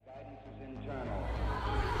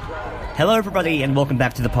Hello everybody and welcome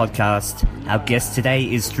back to the podcast. Our guest today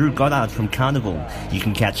is Drew Goddard from Carnival. You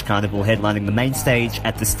can catch Carnival headlining the main stage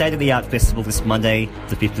at the State of the Art Festival this Monday,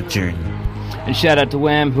 the 5th of June. And shout out to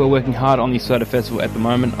Wham, who are working hard on the Soda Festival at the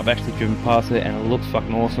moment. I've actually driven past it and it looks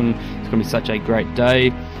fucking awesome. It's going to be such a great day.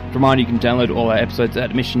 For reminder, you can download all our episodes at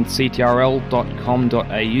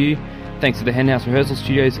missionctrl.com.au. Thanks to the Henhouse Rehearsal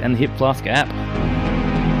Studios and the Hip Flask app.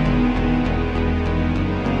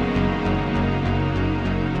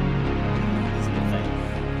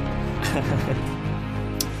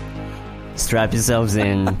 Strap yourselves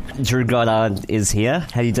in. Drew Goddard is here.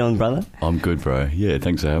 How you doing, brother? I'm good, bro. Yeah,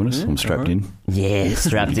 thanks for having us. I'm strapped in. Yeah,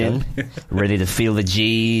 strapped in. Ready to feel the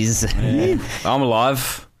G's. Yeah. I'm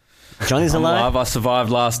alive. Johnny's alive? I survived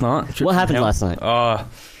last night. What happened last night?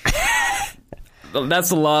 That's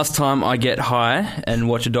the last time I get high and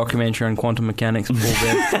watch a documentary on quantum mechanics before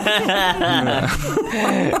bed.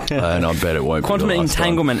 And I bet it won't quantum be the last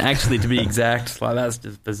entanglement, time. actually, to be exact. Like, that's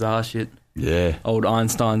just bizarre shit. Yeah. Old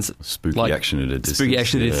Einstein's... Spooky action at a distance. Spooky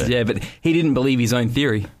action at a distance, yeah. But he didn't believe his own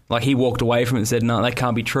theory. Like, he walked away from it and said, no, that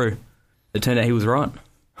can't be true. It turned out he was right.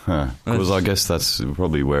 Huh. Because I guess that's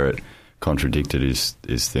probably where it contradicted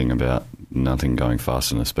his thing about nothing going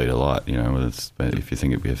faster than the speed of light. You know, if you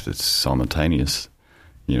think it's simultaneous,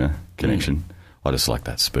 you know, connection. I just like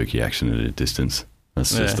that spooky action at a distance.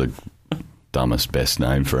 That's just the dumbest, best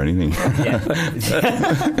name for anything.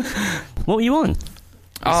 What were you on?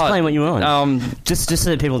 Explain what you were on. Just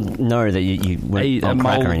so that people know that you weren't on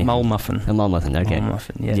crack or anything. Mole muffin. A mole muffin, okay. Mole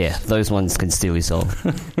muffin, yes. Yeah, those ones can steal your soul.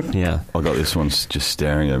 Yeah. I got this one just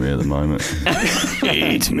staring at me at the moment.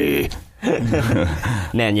 Eat me.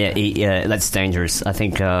 Man, yeah, that's dangerous. I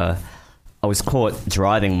think I was caught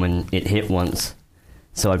driving when it hit once,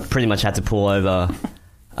 so I pretty much had to pull over,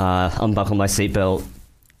 unbuckle my seatbelt,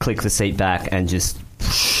 click the seat back, and just...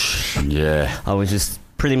 Yeah. I was just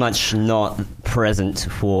pretty much not present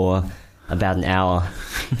for about an hour.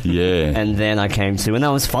 Yeah. And then I came to, and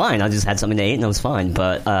I was fine. I just had something to eat and I was fine.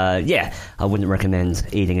 But I wouldn't recommend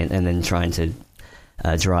eating it and then trying to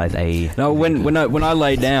drive a... No, when I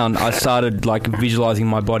lay down, I started like visualizing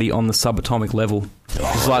my body on the subatomic level.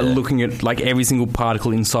 Just like looking at like every single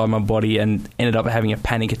particle inside my body, and ended up having a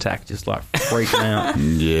panic attack, just like freaking out.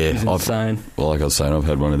 Yeah. It's insane. Like I was saying, I've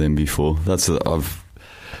had one of them before.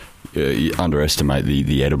 You underestimate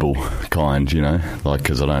the edible kind, you know, like,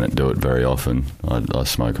 because I don't do it very often. I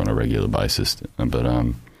smoke on a regular basis, but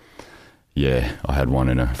I had one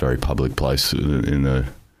in a very public place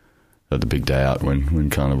at the big day out when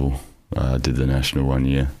Carnival did the national one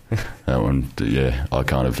year. That one, I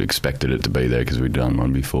kind of expected it to be there because we'd done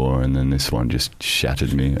one before, and then this one just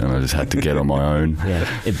shattered me, and I just had to get on my own. Yeah,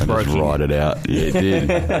 it broke just you. ride it out. Yeah, it did,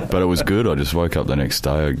 but it was good. I just woke up the next day.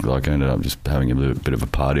 I ended up just having a bit of a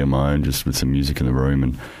party on my own, just with some music in the room,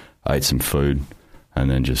 and ate some food,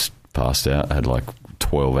 and then just passed out. I had like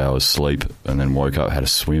 12 hours sleep, and then woke up, had a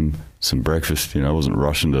swim, some breakfast. You know, I wasn't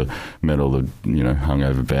rushing to meet all the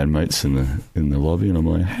hungover bandmates in the lobby, and I'm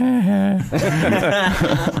like,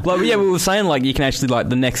 Like, yeah, we were saying like you can actually like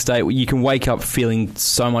the next day you can wake up feeling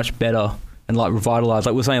so much better and like revitalized.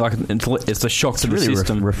 Like we're saying, like it's a shock to the really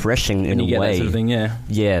system, refreshing in a way. That sort of thing, yeah.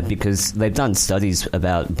 Yeah, because they've done studies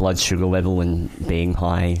about blood sugar level and being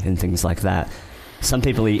high and things like that. Some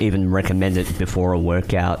people even recommend it before a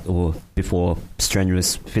workout or before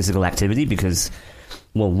strenuous physical activity because,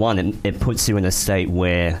 well, one, it puts you in a state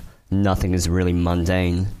where nothing is really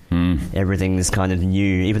mundane. Everything is kind of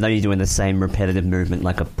new, even though you're doing the same repetitive movement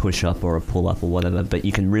like a push-up or a pull-up or whatever, but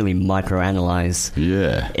you can really microanalyze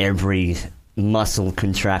every muscle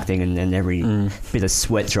contracting and every bit of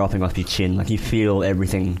sweat dropping off your chin. Like you feel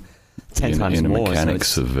everything 10 times more. Mechanics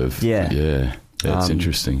so Yeah, it's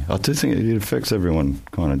interesting. I do think it affects everyone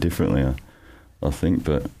kind of differently, I think,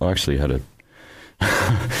 but I actually had a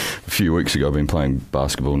few weeks ago I've been playing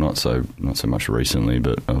basketball, not so much recently,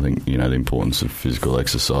 but I think, the importance of physical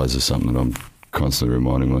exercise is something that I'm constantly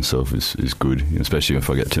reminding myself is good, especially if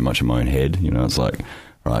I get too much in my own head. It's like,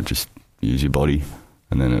 right, just use your body,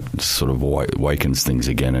 and then it sort of awakens things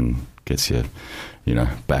again and gets you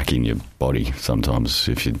back in your body sometimes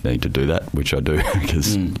if you need to do that, which I do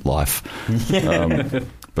because life.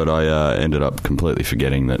 But I ended up completely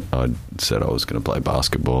forgetting that I'd said I was going to play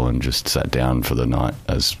basketball and just sat down for the night,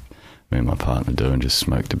 as me and my partner do, and just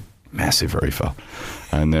smoked a massive reefer.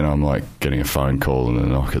 And then I'm like getting a phone call and a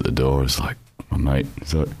knock at the door. It's like, my mate,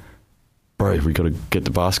 he's like, bro, we got to get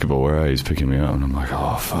to basketball. Where are you? He's picking me up. And I'm like,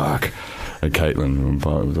 oh, fuck. And Caitlin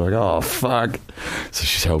was like, oh, fuck. So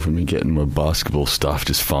she's helping me getting my basketball stuff,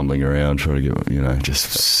 just fumbling around, trying to get,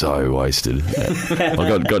 just so wasted. I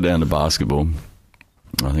got down to basketball.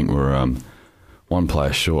 I think we're one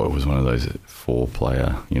player short. It was one of those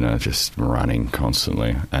 4-player, just running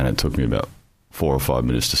constantly, and it took me about 4 or 5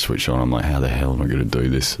 minutes to switch on. I'm like, how the hell am I going to do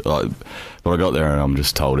this? But I got there and I'm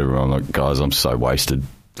just told everyone, like, guys, I'm so wasted.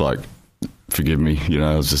 Like, forgive me.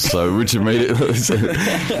 I was just so, which immediately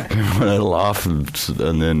when I laugh and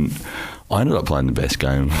then I ended up playing the best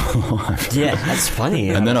game of my life. Yeah, that's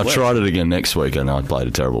funny. And then I tried it again next week and I played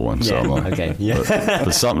a terrible one. So I'm like, okay. Yeah.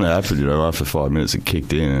 But something happened, after 5 minutes it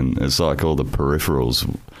kicked in and it's like all the peripherals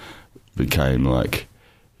became like,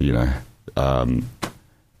 I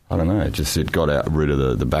don't know, it got rid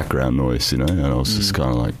of the background noise, and I was just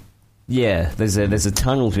kind of like... Yeah, there's a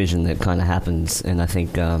tunnel vision that kind of happens, and I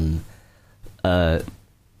think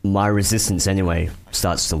my resistance anyway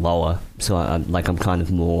starts to lower, so I'm kind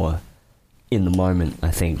of more in the moment,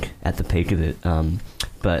 I think, at the peak of it.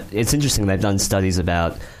 But it's interesting, they've done studies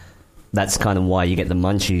about that's kind of why you get the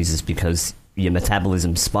munchies, is because your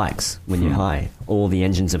metabolism spikes when you're high. All the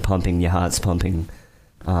engines are pumping, your heart's pumping,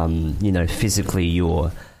 physically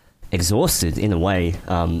you're exhausted in a way,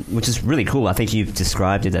 which is really cool. I think you've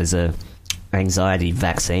described it as a anxiety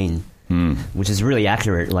vaccine, which is really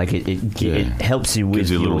accurate. Like it helps you with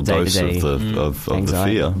your day-to-day of the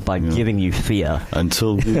fear by giving you fear.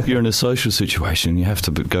 Until you're in a social situation, you have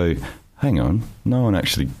to go, hang on, no one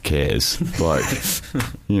actually cares. Like,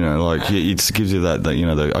 it just gives you that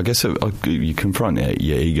I guess you confront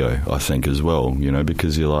your ego, I think, as well,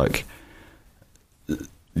 because you're like...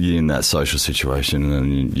 you're in that social situation and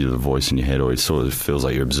then you're the voice in your head, or it sort of feels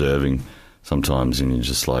like you're observing sometimes and you're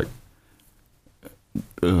just like,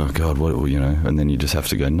 oh God, what, and then you just have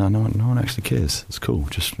to go, no one actually cares. It's cool.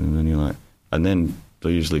 And then you're like, and then I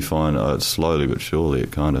usually find slowly but surely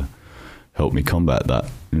it kind of helped me combat that.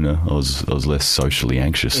 I was less socially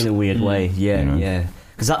anxious. In a weird way, yeah, yeah.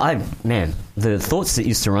 Because the thoughts that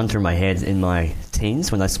used to run through my head in my teens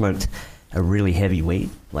when I smoked a really heavy weed,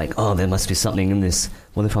 like, oh, there must be something in this.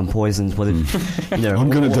 What if I'm poisoned? What if, I'm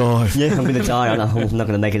going to die. Yeah, I'm going to die. I'm not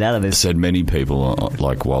going to make it out of this. Said many people,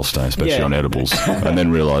 like, while staying, especially on edibles, and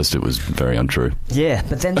then realised it was very untrue. Yeah,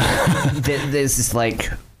 but then there's this, like,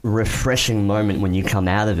 refreshing moment when you come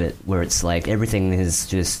out of it, where it's like everything is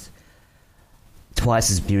just twice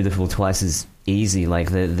as beautiful, twice as easy.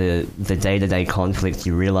 Like, the day-to-day conflict,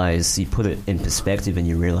 you realise, you put it in perspective and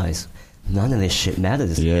you realise none of this shit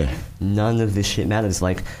matters. Yeah. None of this shit matters.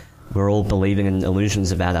 Like, we're all believing in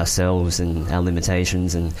illusions about ourselves and our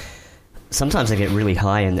limitations, and sometimes I get really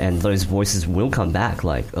high and those voices will come back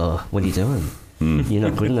like, oh, what are you doing? You're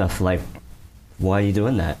not good enough. Like, why are you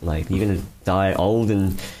doing that? Like, you're going to die old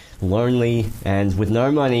and lonely and with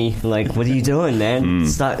no money. Like, what are you doing, man?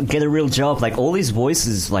 Get a real job. Like, all these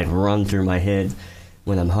voices, like, run through my head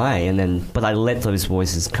when I'm high, but I let those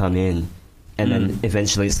voices come in. And then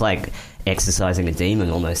eventually it's like exercising a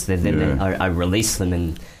demon almost. Then I release them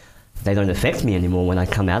and they don't affect me anymore when I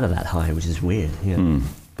come out of that high, which is weird. Yeah.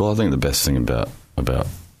 Well, I think the best thing about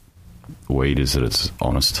weed is that it's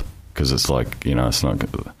honest, because it's like, it's not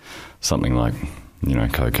something like,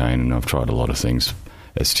 cocaine, and I've tried a lot of things.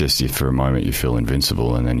 It's just for a moment you feel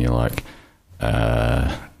invincible and then you're like,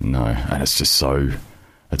 no. And it's just so...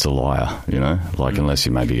 It's a liar, like, unless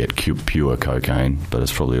you maybe get pure cocaine, but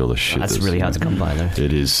it's probably all the shit. That's really hard to come by, though.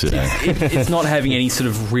 It is. It's not having any sort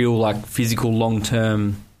of real, like, physical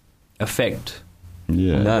long-term effect on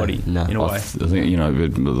the body, in a way. I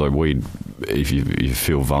think, like weed, if you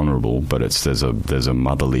feel vulnerable, but there's a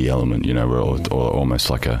motherly element, or almost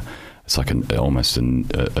like almost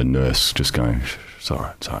a nurse just going,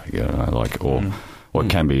 sorry, or it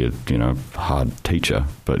can be a hard teacher,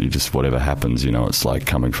 but you just, whatever happens, it's like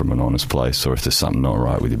coming from an honest place. Or if there's something not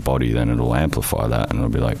right with your body, then it'll amplify that, and it'll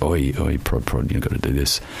be like, oi, prod, you've got to do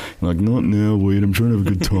this. You're like, not now, weed, I'm trying to have a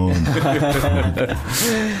good time.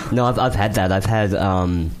 No, I've had that. I've had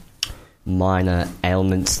minor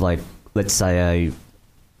ailments, like, let's say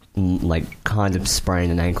I kind of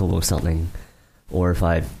sprain an ankle or something, or if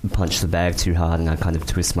I punch the bag too hard and I kind of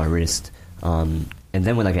twist my wrist, and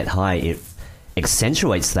then when I get high, it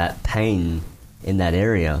accentuates that pain in that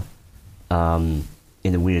area in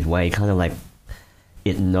a weird way, kind of like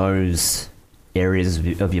it knows areas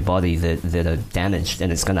of your body that are damaged, and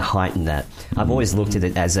it's going to heighten that. I've always looked at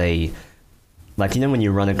it as like, when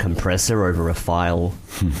you run a compressor over a file,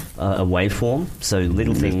 a waveform, so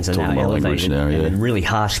little things are now elevated, and really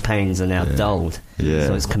harsh pains are now dulled. Yeah.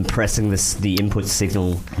 So it's compressing the input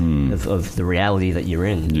signal of the reality that you're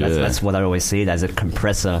in. Yeah. That's what I always see it as, a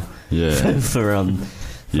compressor for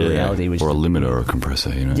reality. Which or a limiter or a compressor,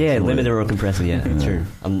 Yeah, limiter or a compressor, true.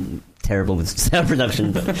 I'm terrible with sound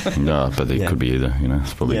production. But no, but they could be either,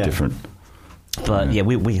 it's probably different. But yeah,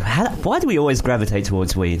 why do we always gravitate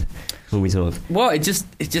towards weed when we talk? Well, it just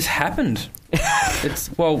happened.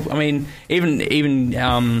 Even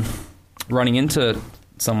running into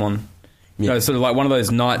someone. You know, sort of like one of those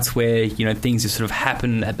nights where, you know, things just sort of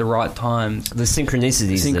happen at the right times. The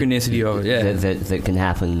synchronicities. Of it, yeah. That can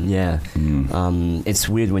happen, yeah. It's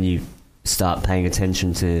weird when you start paying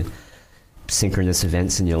attention to synchronous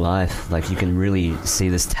events in your life. Like, you can really see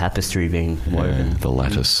this tapestry being woven. The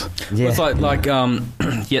lattice. Yeah. It's like I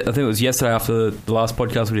think it was yesterday after the last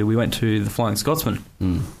podcast we did, we went to the Flying Scotsman.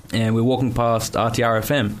 And we were walking past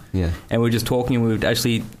RTR-FM. Yeah. And we were just talking, and we would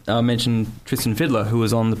actually mention Tristan Fiddler, who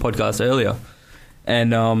was on the podcast earlier,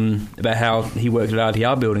 and about how he worked at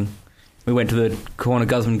RTR building. We went to the corner,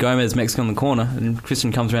 Guzman Gomez, Mexican on the corner, and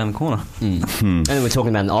Tristan comes around the corner. And then we're talking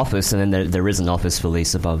about an office, and then there is an office for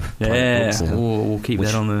lease above. Yeah, we'll keep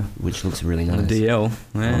that on the... Which looks really nice. The DL.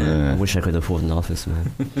 I wish I could afford an office,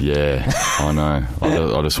 man. Yeah, I know.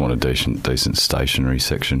 I just want a decent stationery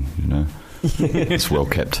section, you know. It's well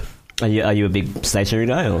kept. Are you a big stationery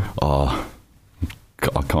guy? Or? Oh,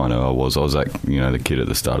 I was. I was like, you know, the kid at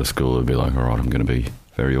the start of school would be like, all right, I'm going to be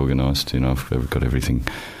very organised. You know, I've got everything,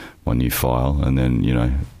 my new file, and then, you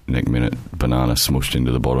know, next minute, banana smushed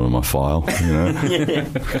into the bottom of my file. You know,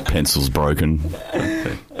 pencils broken,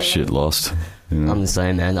 shit lost. You know? I'm the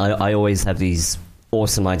same, man. I always have these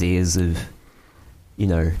awesome ideas of, you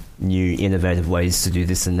know, new innovative ways to do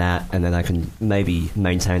this and that, and then I can maybe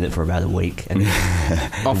maintain it for about a week. And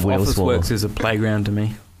Office Works is a playground to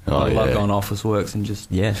me. I love going to Office Works and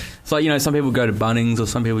just... Yeah. It's like, you know, some people go to Bunnings, or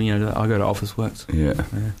some people, you know, I go to Office Works. Yeah,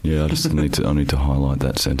 I just need to highlight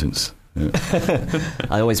that sentence. Yeah.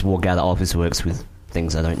 I always walk out of Office Works with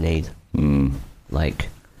things I don't need. Like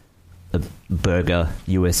a burger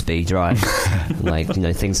USB drive. Like, you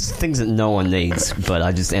know, things that no one needs, but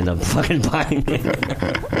I just end up fucking buying it.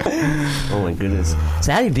 Oh my goodness.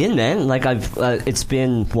 So how have you been, man? Like, it's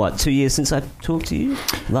been, 2 years since I talked to you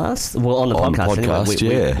last? Well, on the podcast anyway.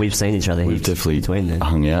 Yeah. We've seen each other. We've definitely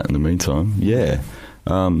hung out in the meantime. Yeah.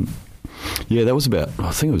 Yeah, that was about,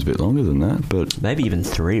 I think it was a bit longer than that, but... Maybe even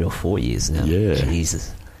 3 or 4 years now. Yeah.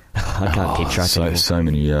 Jesus. I can't keep track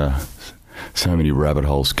anymore. So many rabbit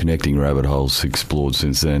holes, connecting rabbit holes explored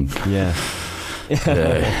since then. Yeah.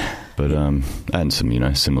 Yeah. But and some, you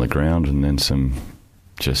know, similar ground, and then some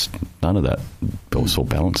just none of that. All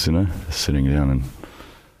balanced, you know, sitting down and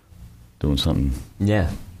doing something. Yeah.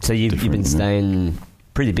 So you've been staying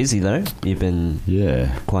pretty busy though. You've been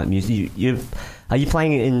quite music. Are you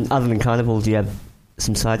playing in, other than Carnival? Do you have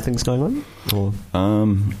some side things going on? Or?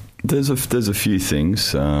 There's a few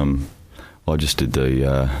things. I just did the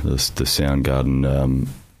Soundgarden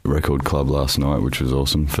record club last night, which was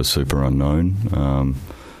awesome, for Super Unknown.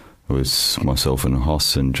 It was myself and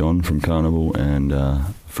Hoss and John from Carnival, and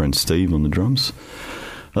friend Steve on the drums.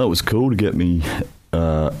 That was cool to get me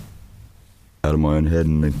out of my own head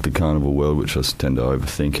and the Carnival world, which I tend to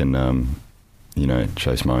overthink and you know,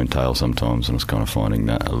 chase my own tail sometimes. And I was kind of finding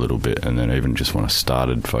that a little bit. And then even just when I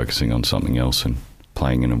started focusing on something else and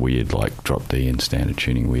playing in a weird, like, drop D and standard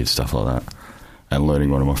tuning, weird stuff like that, and learning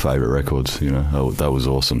one of my favourite records, you know, that was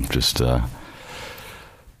awesome. Just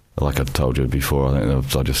like I told you before, I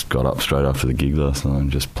think I just got up straight after the gig last night and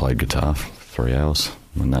just played guitar for 3 hours,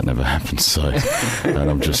 and that never happens. So, and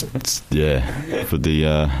I'm just, But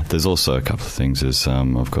there's also a couple of things. There's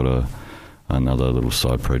I've got another little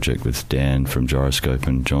side project with Dan from Gyroscope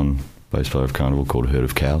and John, bass player of Carnival, called Herd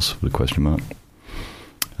of Cows with a question mark.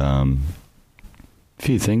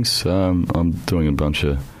 Few things. I'm doing a bunch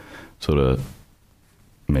of sort of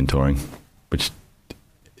mentoring, which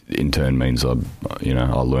in turn means I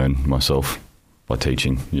learn myself by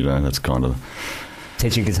teaching. You know, that's kind of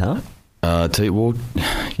teaching guitar. Well,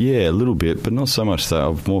 yeah, a little bit, but not so much that.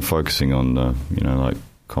 I'm more focusing on like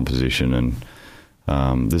composition,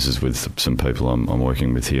 and this is with some people I'm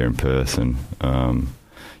working with here in Perth, and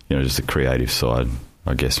just the creative side.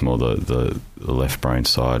 I guess more the left brain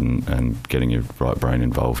side and getting your right brain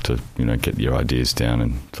involved to, get your ideas down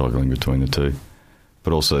and toggling between the two.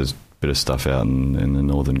 But also there's a bit of stuff out in the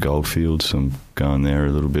northern goldfields, so I'm going there a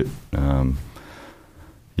little bit. A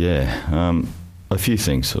few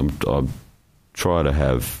things. I try to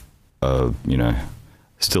have,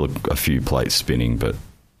 still a few plates spinning, but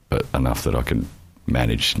enough that I can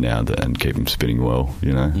manage now and keep them spinning well,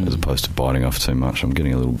 as opposed to biting off too much. I'm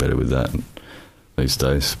getting a little better with that these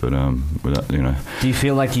days, but Do you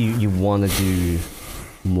feel like you want to do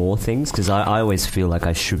more things? Because I always feel like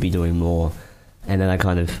I should be doing more, and then I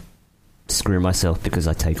kind of screw myself because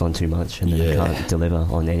I take on too much, and then I can't deliver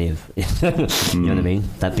on any of it. You know what I mean?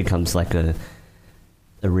 That becomes like a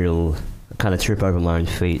real kind of trip over my own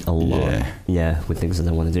feet a lot. Yeah, with things that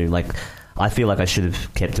I want to do. Like, I feel like I should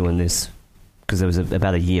have kept doing this because there was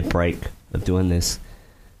about a year break of doing this,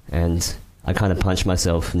 and I kind of punch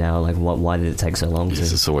myself now. Like, why did it take so long?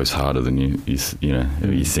 It's always harder than you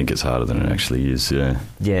think it's harder than it actually is. Yeah.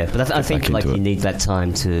 Yeah, but I think like you need that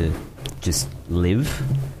time to just live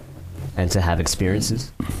and to have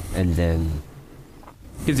experiences, and then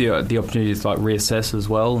gives you the opportunity to like reassess as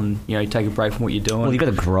well, and take a break from what you're doing. Well, you've got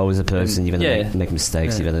to grow as a person. You've got to make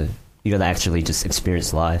mistakes. Yeah. You got to actually just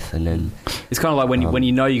experience life, and then it's kind of like when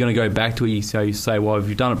you know you're going to go back to it. You say, well, if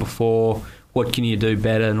you've done it before, what can you do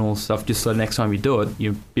better and all stuff, just so next time you do it,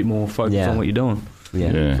 you're a bit more focused on what you're doing.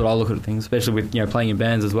 Yeah. That's what I look at things, especially with playing in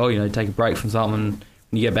bands as well. Take a break from something, and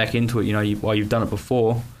when you get back into it, while you've done it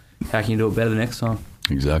before, how can you do it better the next time?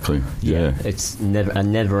 Exactly. Yeah. It's a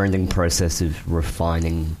never-ending process of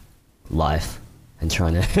refining life and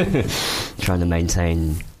trying to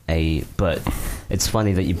maintain But it's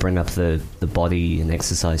funny that you bring up the body and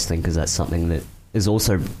exercise thing, because that's something that is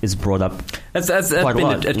brought up. That's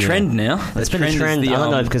been a trend now. It's been a trend. I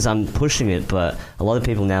don't know because I'm pushing it, but a lot of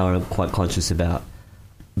people now are quite conscious about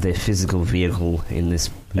their physical vehicle in this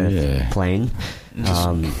plane.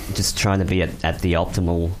 Just trying to be at the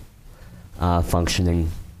optimal functioning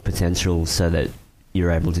potential, so that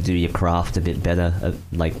you're able to do your craft a bit better,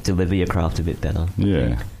 like deliver your craft a bit better.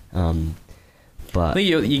 Yeah. But I think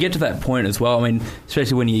you get to that point as well. I mean,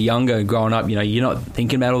 especially when you're younger, growing up, you're not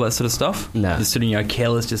thinking about all that sort of stuff. No. Just sort of,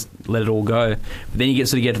 careless, just let it all go. But then you get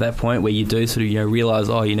to that point where you do sort of, realise,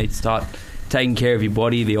 you need to start taking care of your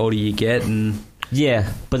body the older you get. And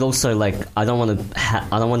yeah, but also, like, I don't want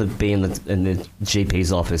to be in the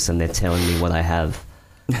GP's office and they're telling me what I have,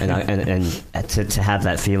 and to have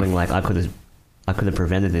that feeling like I could have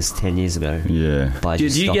prevented this 10 years ago. Yeah. Do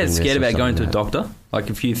you get scared about going to a doctor? Like,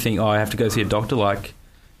 if you think, I have to go see a doctor, like,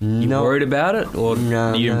 you worried about it, or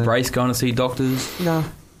do you embrace going to see doctors? No,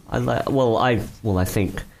 I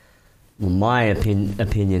think my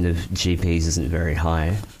opinion of GPs isn't very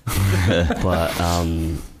high, but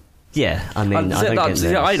yeah, I mean,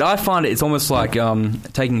 I find it's almost like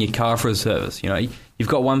taking your car for a service. You've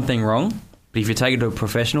got one thing wrong, but if you take it to a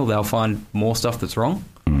professional, they'll find more stuff that's wrong.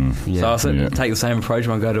 Yeah. So I take the same approach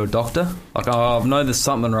when I go to a doctor. Like, I know there's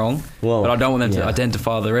something wrong, but I don't want them to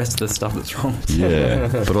identify the rest of the stuff that's wrong. Yeah,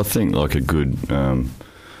 but I think like a good, I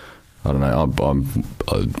don't know,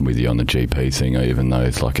 I'm with you on the GP thing, even though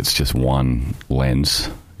it's just one lens,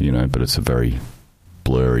 but it's a very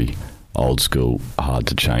blurry, old school, hard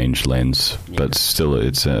to change lens. Yeah. But still,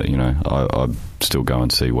 it's I still go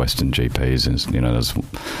and see Western GPs, and there's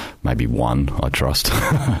maybe one I trust,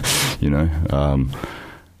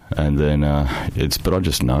 and then but I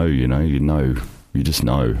just know, you just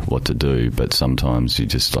know what to do. But sometimes you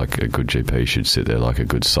just, like, a good GP should sit there like a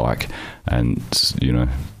good psych and,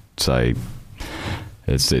 say,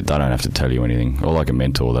 they don't have to tell you anything. Or like a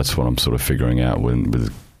mentor, that's what I'm sort of figuring out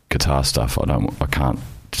with guitar stuff. I can't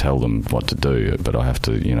tell them what to do, but I have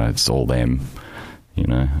to, it's all them,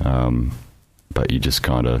 but you just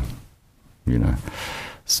kind of,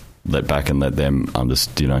 let back and let them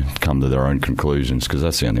come to their own conclusions, because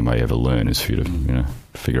that's the only way you ever learn, is for you to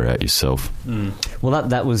figure out yourself. Well,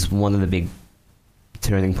 that was one of the big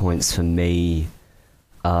turning points for me,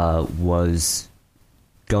 was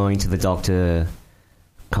going to the doctor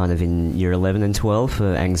kind of in year 11 and 12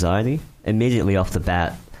 for anxiety. Immediately off the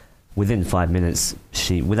bat, within 5 minutes,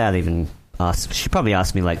 she probably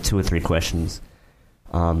asked me like 2 or 3 questions.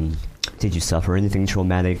 Did you suffer anything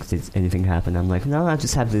traumatic? Did anything happen? I'm like, no, I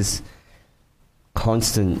just have this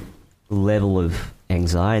constant level of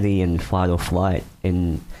anxiety and fight or flight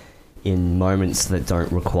in moments that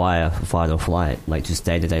don't require fight or flight, like just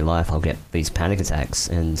day-to-day life. I'll get these panic attacks,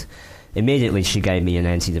 and immediately she gave me an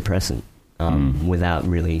antidepressant without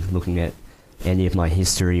really looking at any of my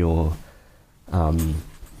history or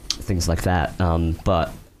things like that.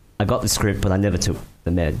 But I got the script, but I never took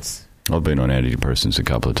the meds. I've been on antidepressants a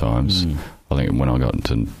couple of times. I think when I got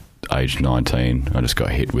to age 19, I just got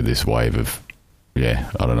hit with this wave of, I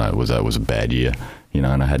don't know, it was a bad year, and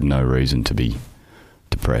I had no reason to be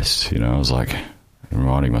depressed. I was like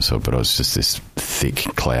reminding myself, but I was just this thick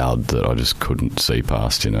cloud that I just couldn't see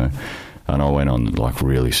past, and I went on like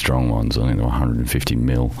really strong ones. I think they were 150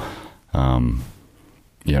 mil. I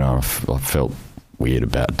felt weird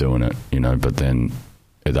about doing it, but then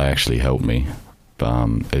they actually helped me.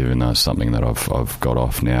 Even though it's something that I've got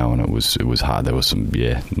off now, and it was hard. There was some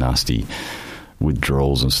nasty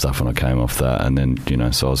withdrawals and stuff when I came off that, and then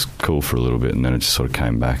so I was cool for a little bit, and then it just sort of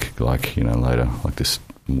came back later, like this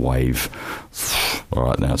wave. All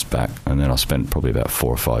right, now it's back, and then I spent probably about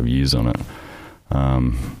 4 or 5 years on it.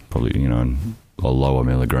 probably, a lower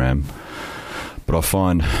milligram. But I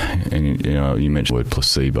find, and you mentioned the word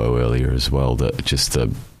placebo earlier as well, that just the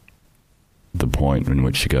point in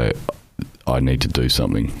which you go, I need to do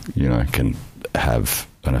something, can have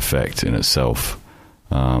an effect in itself,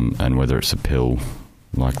 and whether it's a pill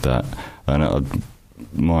like that. And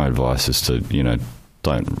my advice is to,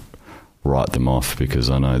 don't write them off, because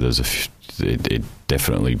I know it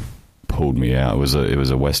definitely pulled me out. It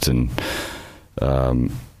was a Western,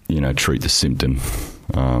 treat the symptom,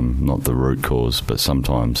 not the root cause. But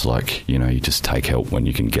sometimes, you just take help when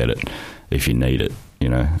you can get it, if you need it,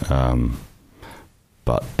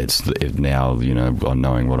 But now,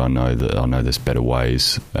 knowing what I know, that I know there's better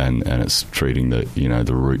ways, and it's treating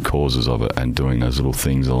the root causes of it and doing those little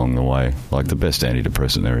things along the way. Like the best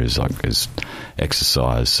antidepressant there is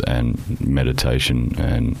exercise and meditation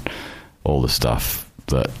and all the stuff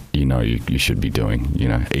that you should be doing.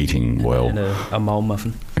 Eating well, and a mole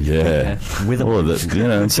muffin. Yeah, with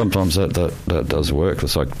and sometimes that does work.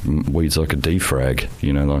 It's like weed's like a defrag,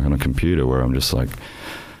 like on a computer, where I'm just like.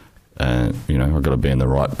 I've got to be in the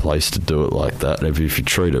right place to do it like that. If you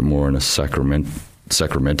treat it more in a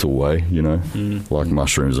sacramental way, like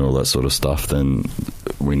mushrooms and all that sort of stuff, then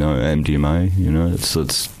we know MDMA,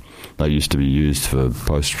 it's they used to be used for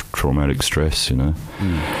post-traumatic stress,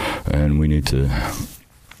 and we need to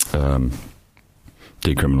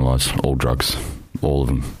decriminalise all drugs, all of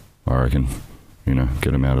them, I reckon,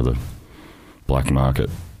 get them out of the black market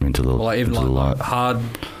into the, even into the light. Hard.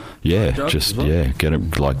 Yeah, just get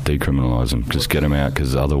them, decriminalise them. Just get them out,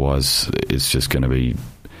 because otherwise it's just going to be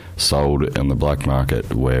sold on the black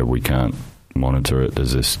market where we can't monitor it.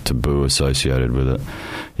 There's this taboo associated with it.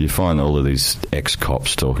 You find all of these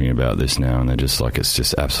ex-cops talking about this now, and they're just like, it's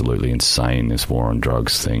just absolutely insane, this war on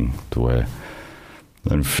drugs thing, to where...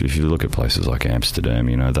 And if you look at places like Amsterdam,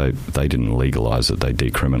 they didn't legalise it, they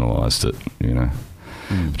decriminalised it,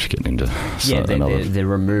 Which getting into they're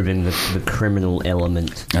removing the criminal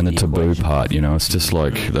element and the taboo part. It's just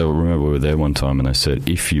like I remember we were there one time and they said,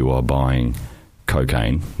 if you are buying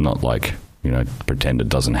cocaine, not pretend it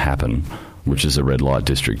doesn't happen, which is a red light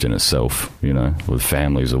district in itself. With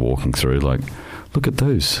families are walking through, look at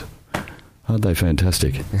those. Aren't they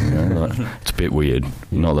fantastic? It's a bit weird.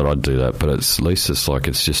 Not that I'd do that, but at least it's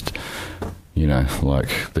just.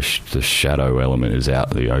 The shadow element is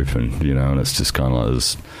out in the open, and it's just kind of like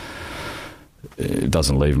this. It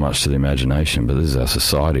doesn't leave much to the imagination, but this is our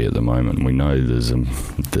society at the moment. We know there's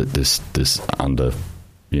this under,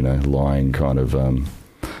 lying kind of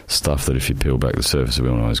stuff that if you peel back the surface, we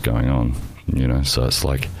all know is going on, So it's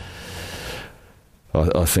like,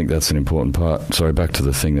 I think that's an important part. Sorry, back to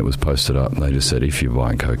the thing that was posted up. They just said, if you're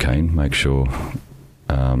buying cocaine, make sure.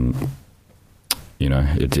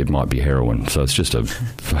 It might be heroin. So it's just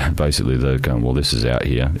basically they're going, well, this is out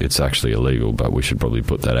here. It's actually illegal, but we should probably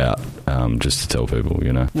put that out just to tell people,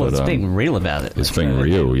 Well, but, it's being real about it. It's being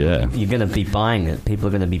real, yeah. You're going to be buying it. People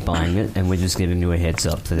are going to be buying it, and we're just giving you a heads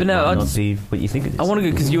up that it might not be what you think it is. I want to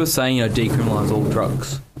go, because you were saying, decriminalise all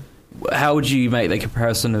drugs. How would you make the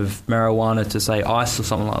comparison of marijuana to, say, ice or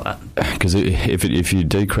something like that? Because if you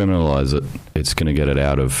decriminalise it, it's going to get it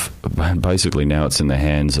out of... Basically, now it's in the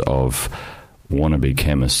hands of... wannabe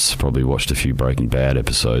chemists. Probably watched a few Breaking Bad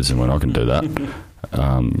episodes and went, I can do that.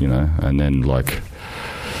 And then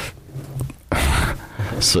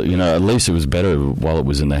so at least it was better while it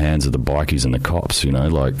was in the hands of the bikies and the cops.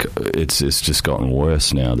 It's just gotten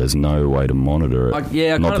worse now. There's no way to monitor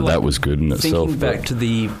it. Not that was good in itself. Thinking back to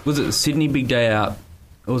was it the Sydney Big Day Out?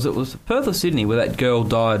 Or was it Perth or Sydney where that girl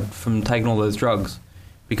died from taking all those drugs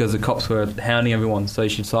because the cops were hounding everyone, so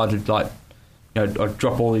she decided I'd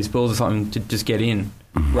drop all these pills or something to just get in,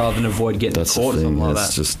 rather than avoid getting caught or something like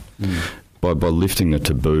that. Just by lifting the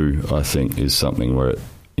taboo, I think, is something where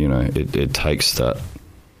it takes that.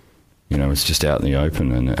 It's just out in the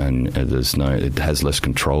open, and it has less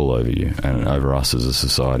control over you and over us as a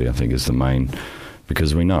society. I think is the main,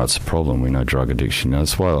 because we know it's a problem. We know drug addiction.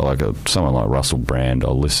 That's why, someone like Russell Brand,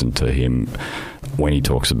 I'll listen to him when he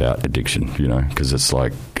talks about addiction. Because it's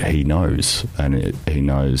like he knows, and he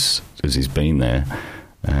knows. Because he's been there,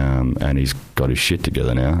 and he's got his shit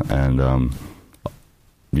together now, and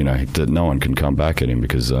that no one can come back at him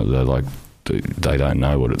because they don't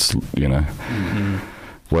know what it's Mm-hmm.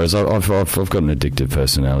 Whereas I've got an addictive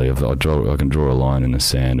personality. I can draw a line in the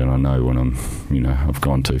sand, and I know when I've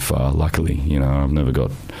gone too far. Luckily, I've never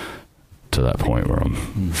got to that point where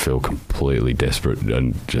feel completely desperate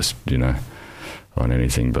and just on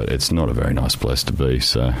anything. But it's not a very nice place to be.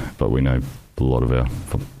 So, but we know. A lot of our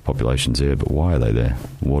population's there, but why are they there?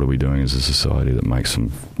 What are we doing as a society that makes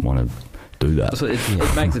them want to do that. So it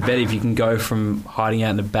makes it better if you can go from hiding out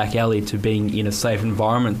in the back alley to being in a safe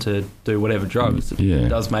environment to do whatever drugs. It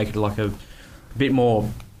does make it like a bit more,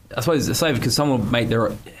 I suppose, safe, because someone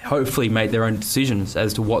will hopefully make their own decisions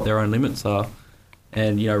as to what their own limits are.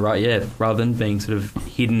 And, rather than being sort of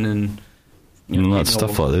hidden and... like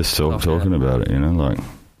stuff like this, talking about it, like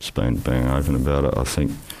just being open about it, I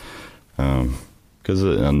think. Because,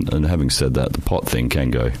 and having said that, the pot thing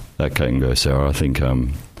can go sour. I think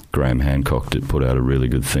Graham Hancock did put out a really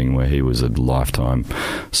good thing where he was a lifetime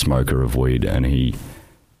smoker of weed, and he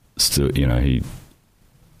still,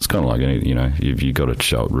 it's kind of like you've got to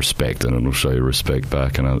show it respect, and it'll show you respect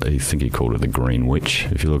back. And I think he called it the Green Witch.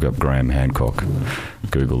 If you look up Graham Hancock,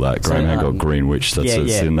 Google that. Graham Hancock Green Witch. That's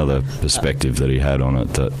another perspective that he had on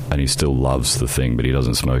it. And he still loves the thing, but he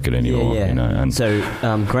doesn't smoke it anymore. And so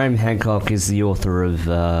Graham Hancock is the author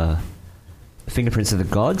of Fingerprints of the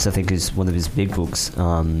Gods. I think is one of his big books.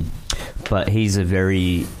 But he's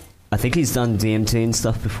I think he's done DMT and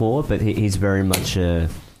stuff before, but he's very much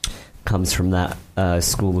comes from that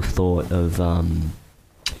school of thought of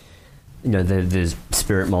the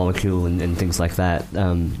spirit molecule and things like that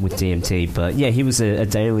with DMT. But he was a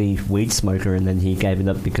daily weed smoker, and then he gave it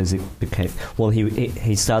up because it became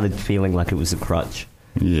he started feeling like it was a crutch.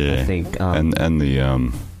 I think and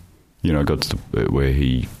the it got to where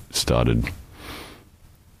he started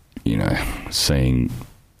seeing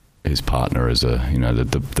his partner as a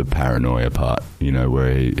the paranoia part,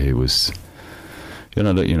 where he was. I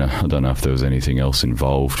don't know if there was anything else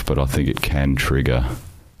involved, but I think it can trigger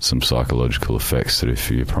some psychological effects that if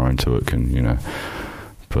you're prone to it can,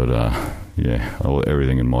 But,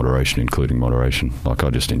 everything in moderation, including moderation. Like, I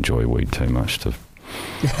just enjoy weed too much to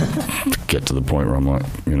get to the point where I'm like,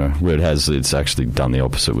 where it's actually done the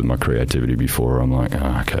opposite with my creativity before. I'm like,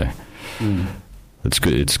 okay. It's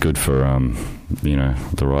good. It's good for,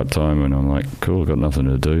 the right time, and I'm like, cool, I've got nothing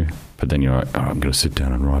to do. But then you're like, I'm going to sit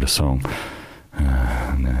down and write a song.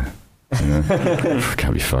 No.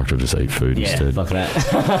 Can't be fucked. I'll just eat food instead. Fuck that.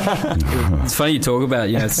 It's funny you talk about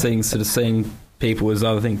seeing people as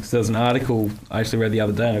other things. There's an article I actually read the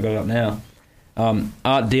other day, and I got it up now.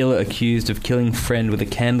 Art dealer accused of killing friend with a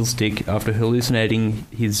candlestick after hallucinating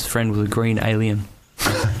his friend was a green alien.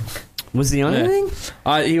 Was he on anything?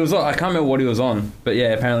 He was. I can't remember what he was on, but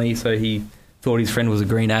apparently, so he thought his friend was a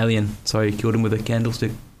green alien, so he killed him with a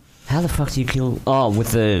candlestick. How the fuck do you kill? Oh,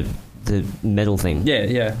 with the metal thing.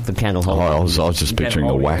 Yeah. The candle holder. I was just picturing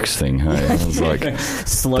the wax thing. Hey? I was like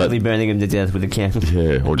slowly burning him to death with a candle.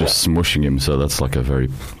 Yeah, or just smushing him. So that's like a very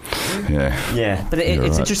Yeah, but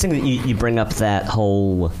it's interesting that you bring up that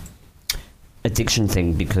whole addiction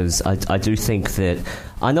thing, because I do think that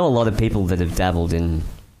I know a lot of people that have dabbled in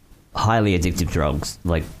highly addictive drugs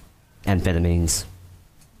like amphetamines,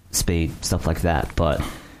 speed, stuff like that, but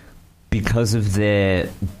because of their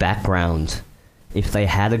background, if they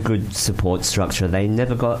had a good support structure, they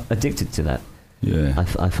never got addicted to that. Yeah,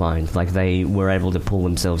 I find like they were able to pull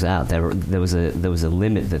themselves out. There was a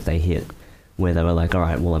limit that they hit where they were like, all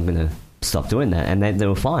right, well, I'm going to stop doing that, and they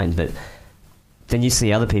were fine. But then you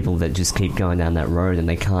see other people that just keep going down that road and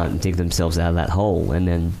they can't dig themselves out of that hole. And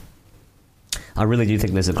then I really do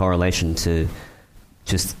think there's a correlation to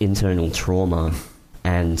just internal trauma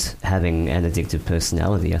and having an addictive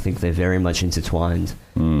personality. I think they're very much intertwined.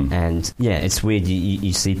 And it's weird.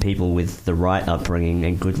 You see people with the right upbringing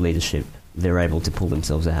and good leadership, they're able to pull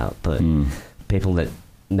themselves out. But people that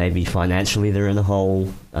maybe financially they're in a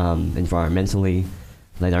hole, environmentally,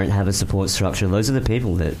 they don't have a support structure, those are the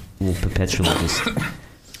people that will perpetually just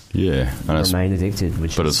remain addicted.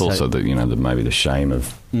 But it's also the maybe the shame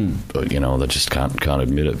of they just can't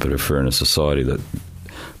admit it. But if we're in a society that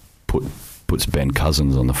puts Ben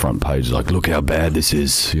Cousins on the front page, like, look how bad this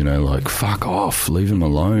is, like, fuck off, leave him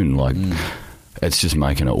alone, like, it's just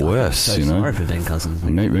making it worse, I'm so sorry for Ben Cousins.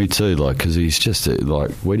 Me too, like, because he's just,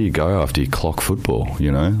 like, where do you go after you clock football,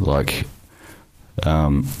 like,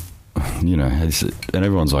 and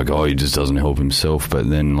everyone's like, oh, he just doesn't help himself, but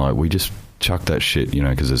then, like, we just chuck that shit,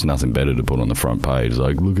 because there's nothing better to put on the front page,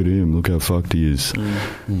 like, look at him, look how fucked he is,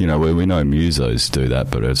 where we know musos do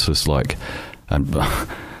that, but it's just like,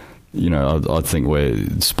 I think we're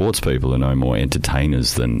sports people are no more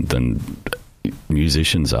entertainers than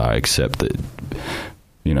musicians are, except that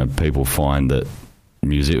people find that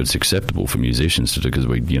it's acceptable for musicians to do because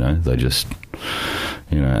they just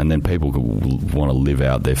and then people want to live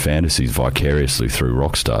out their fantasies vicariously through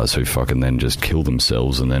rock stars who fucking then just kill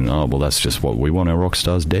themselves, and then that's just what we want, our rock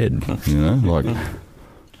stars dead, like,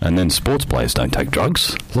 and then sports players don't take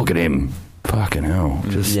drugs. Look at him, fucking hell,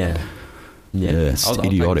 just. Yeah, it's I'll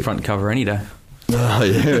idiotic. take front cover any day. Oh,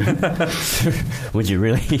 yeah. Would you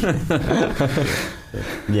really?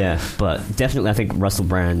 Yeah, but definitely I think Russell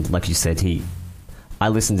Brand, like you said, I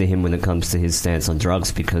listen to him when it comes to his stance on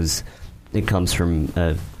drugs because it comes from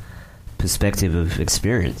a perspective of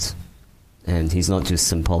experience. And he's not just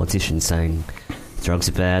some politician saying drugs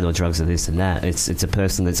are bad or drugs are this and that. It's a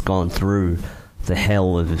person that's gone through the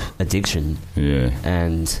hell of addiction. Yeah.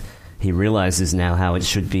 And he realizes now how it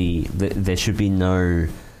should be, there should be no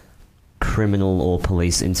criminal or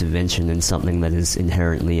police intervention in something that is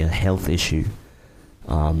inherently a health issue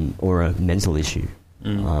or a mental issue.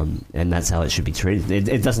 And that's how it should be treated.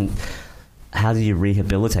 It doesn't... How do you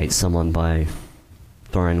rehabilitate someone by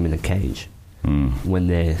throwing them in a cage when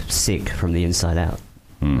they're sick from the inside out?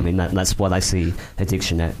 I mean, that's what I see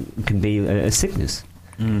addiction at. It can be a sickness.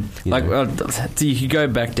 So you could go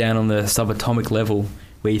back down on the subatomic level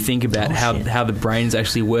where you think about how the brain's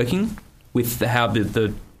actually working with how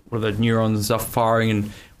the neurons and stuff firing,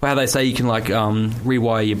 and how they say you can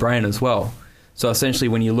rewire your brain as well. So essentially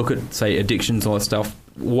when you look at, say, addictions and all that stuff,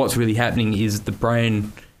 what's really happening is the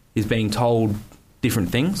brain is being told different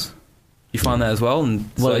things. You find that as well? And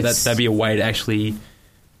so that'd be a way to actually,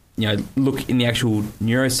 look in the actual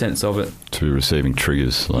neurosense of it. To be receiving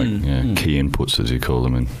triggers, key inputs, as you call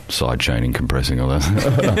them, and side chaining, compressing, all that.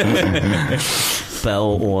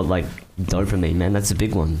 Or like dopamine, man, that's a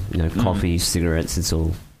big one. Coffee, cigarettes, it's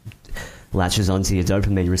all latches onto your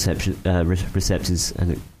dopamine receptors,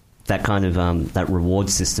 and that kind of that reward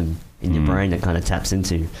system in your brain that kind of taps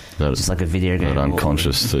into that, just like a video game. That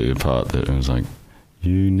unconscious part that it was like,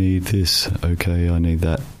 you need this, okay, I need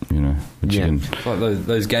that, Which you can, like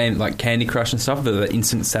those games like Candy Crush and stuff, the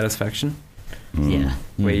instant satisfaction.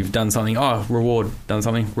 Where you've done something, reward, done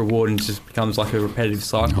something, reward, and it just becomes like a repetitive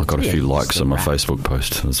cycle. I got a few likes on my Facebook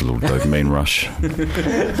post. There's a little dopamine rush.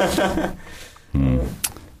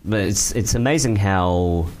 But it's amazing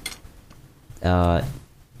how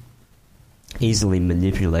easily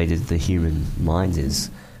manipulated the human mind is.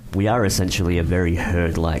 We are essentially a very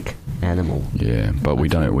herd-like animal. Yeah, but we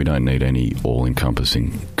don't need any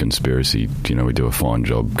all-encompassing conspiracy. We do a fine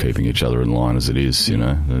job keeping each other in line as it is. We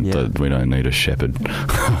don't need a shepherd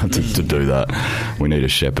to do that. We need a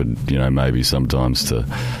shepherd, maybe sometimes to,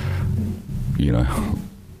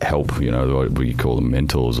 help. What we call them,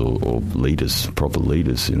 mentors or leaders, proper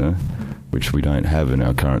leaders. Which we don't have in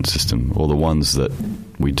our current system, or the ones that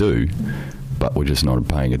we do. But we're just not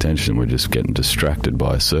paying attention. We're just getting distracted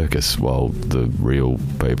by a circus while the real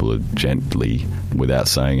people are gently, without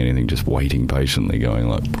saying anything, just waiting patiently,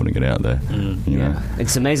 putting it out there. You know?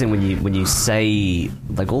 It's amazing when you say,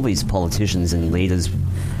 like, all these politicians and leaders,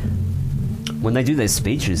 when they do their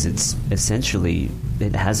speeches, it's essentially,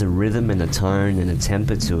 it has a rhythm and a tone and a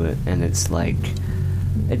temper to it, and it's like,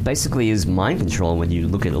 it basically is mind control when you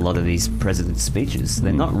look at a lot of these presidents' speeches.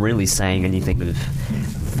 They're not really saying anything of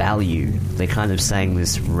value. They're kind of saying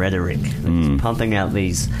this rhetoric. They're just pumping out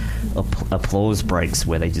these applause breaks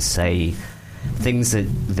where they just say things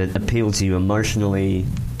that appeal to you emotionally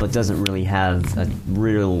but doesn't really have a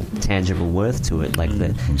real tangible worth to it, like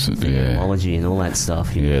the etymology and all that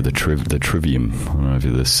stuff. Yeah, the trivium. I don't know if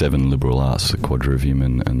the 7 liberal arts, the quadrivium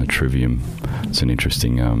and the trivium. It's an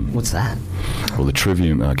interesting... What's that? Well, the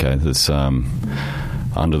trivium, okay, that's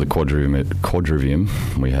under the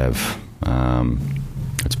quadrivium we have...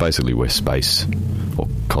 it's basically where space or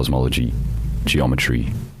cosmology,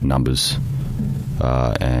 geometry, numbers,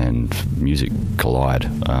 and music collide.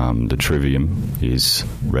 The trivium is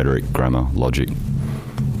rhetoric, grammar, logic.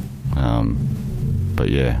 But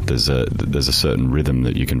yeah, there's a certain rhythm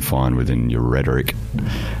that you can find within your rhetoric,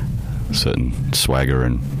 a certain swagger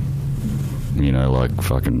and like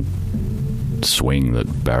fucking swing that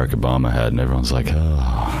Barack Obama had, and everyone's like,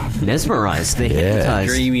 mesmerized. They're hypnotized.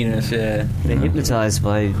 Dreaminess, They're hypnotized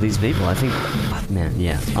by these people. I think, man,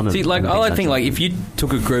 I think if you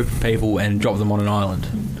took a group of people and dropped them on an island,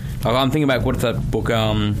 I'm thinking about what's that book,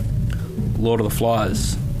 Lord of the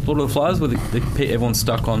Flies. Lord of the Flies, where everyone's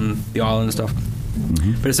stuck on the island and stuff.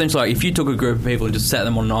 But essentially, if you took a group of people and just sat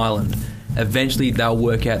them on an island, eventually they'll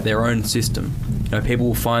work out their own system. People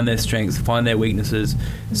will find their strengths, find their weaknesses.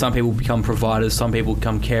 Some people become providers, some people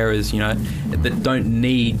become carers, that don't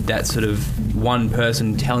need that sort of one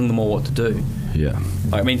person telling them all what to do. Yeah.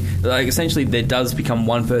 Essentially there does become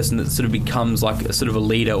one person that sort of becomes like a sort of a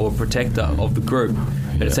leader or a protector of the group.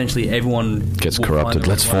 But essentially everyone... gets corrupted.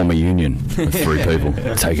 Let's form a union with 3 people.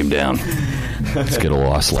 Take him down. Let's get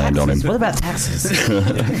all ice land on him. What about taxes?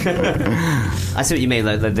 I see what you mean.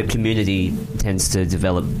 The community tends to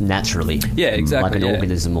develop naturally. Yeah, exactly. Like an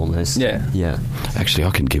organism almost. Yeah. Yeah. Actually,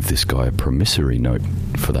 I can give this guy a promissory note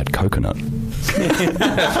for that coconut.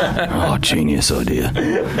 Oh, genius idea.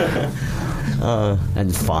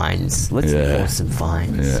 And fines. Let's enforce some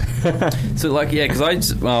fines. Yeah. So, because I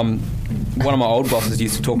just, one of my old bosses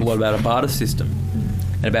used to talk a lot about a barter system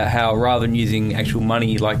and about how rather than using actual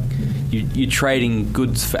money, like you're trading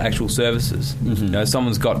goods for actual services. Mm-hmm. You know,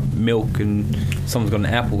 someone's got milk and someone's got an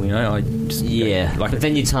apple. You know, but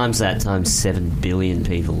then you times that times 7 billion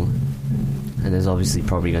people, and there's obviously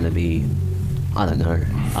probably going to be. I don't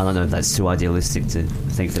know if that's too idealistic to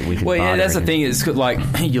think that we can. Well, yeah, that's the again. thing. It's like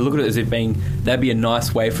you look at it as it being that'd be a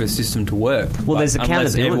nice way for a system to work. Well, there's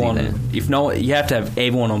accountability there. If no, you have to have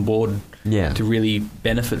everyone on board. Yeah. To really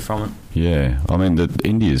benefit from it. Yeah, I mean,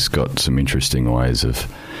 India's got some interesting ways of,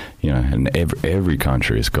 you know, and every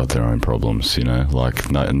country has got their own problems. You know,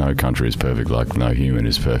 like no country is perfect, like no human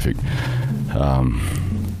is perfect.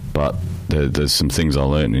 But there's some things I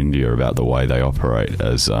learned in India about the way they operate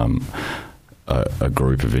as a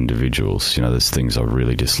group of individuals. You know, there's things I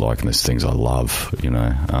really dislike and there's things I love, you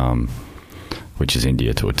know, which is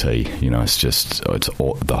India to a T. You know, it's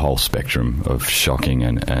all, the whole spectrum of shocking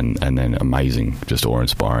and then amazing, just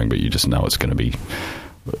awe-inspiring, but you just know it's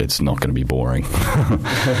not going to be boring.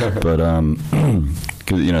 But,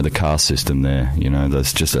 you know, the caste system there, you know,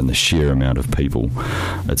 that's just, and the sheer amount of people,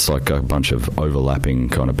 it's like a bunch of overlapping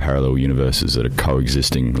kind of parallel universes that are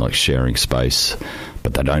coexisting, like sharing space,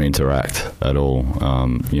 but they don't interact at all.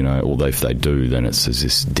 You know, although if they do, then there's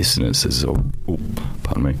this dissonance. There's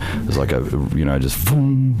pardon me. There's like a, you know, just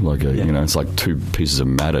boom, like a, you know, it's like two pieces of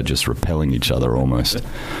matter just repelling each other almost.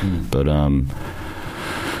 But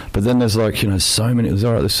then there's like, you know, so many. It's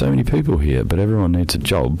all right. There's so many people here, but everyone needs a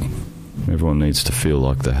job. Everyone needs to feel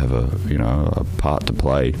like they have a part to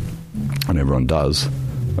play, and everyone does.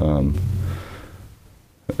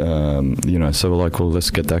 You know, so we're like, well,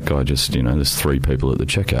 let's get that guy. Just, you know, there's 3 people at the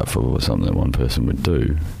checkout for something that one person would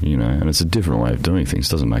do. You know, and it's a different way of doing things.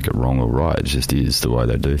 Doesn't make it wrong or right. It just is the way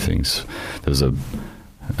they do things. There's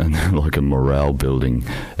like a morale building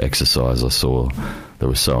exercise I saw that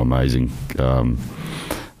was so amazing.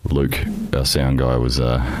 Luke, our sound guy, was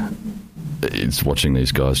it's watching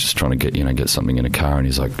these guys just trying to get something in a car, and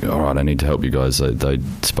he's like, all right, I need to help you guys. They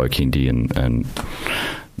spoke Hindi and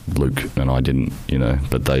Luke and I didn't, you know,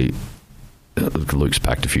 but Luke's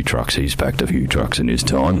packed a few trucks, he's packed a few trucks in his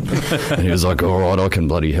time, and he was like, all right, I can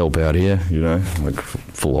bloody help out here, you know, like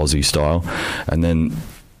full Aussie style. And then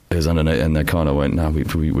there's underneath, and they kind of went, no,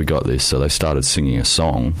 we got this. So they started singing a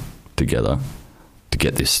song together to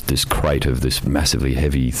get this crate of this massively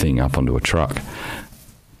heavy thing up onto a truck,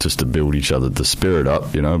 just to build the spirit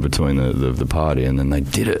up, you know, between the party. And then they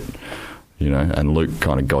did it, you know, and Luke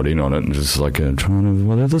kind of got in on it and just like trying to,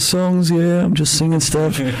 what are the songs? Yeah, I'm just singing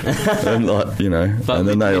stuff. And like, you know, but and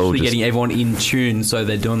then they all just getting everyone in tune so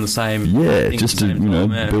they're doing the same. Yeah, just to, you know,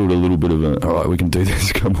 build a little bit of all right, we can do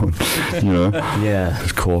this, come on, you know. Yeah.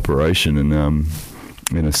 There's cooperation and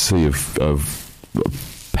in a sea of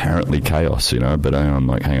apparently chaos, you know, but I'm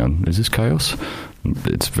like, hang on, is this chaos?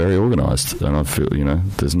 It's very organised, and I feel, you know,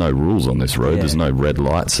 there's no rules on this road. There's no red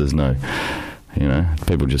lights. There's no, you know,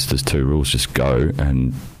 people just, there's 2 rules: just go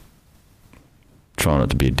and try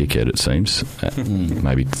not to be a dickhead. It seems,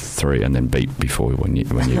 maybe 3, and then beep before when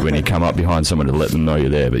you come up behind someone to let them know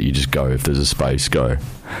you're there. But you just go if there's a space, go.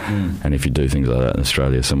 And if you do things like that in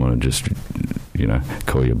Australia, someone would just, you know,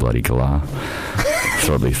 call you a bloody galah.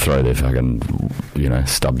 Probably throw their fucking, you know,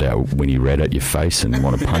 stubbed out Winnie Red at your face and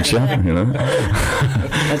want to punch you, you know.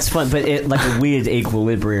 That's fun, but like a weird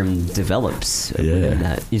equilibrium develops. Yeah.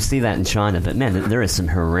 That. You see that in China, but man, there is some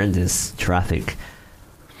horrendous traffic.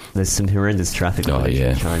 There's some horrendous traffic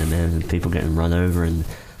in China, man, and people getting run over. And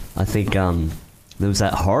I think there was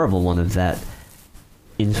that horrible one of that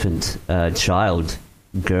infant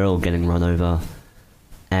girl getting run over,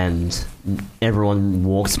 and everyone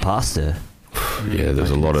walks past her. Yeah, there's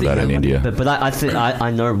a lot of that in India. But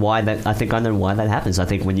I know why that. I think I know why that happens. I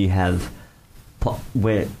think when you have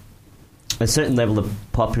where a certain level of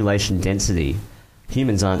population density,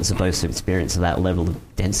 humans aren't supposed to experience that level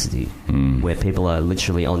of density where people are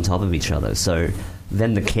literally on top of each other. So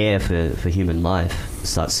then the care for human life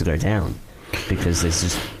starts to go down because there's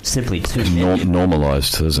just simply too many.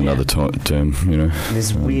 Normalised, there's another term, you know.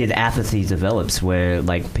 This weird apathy develops where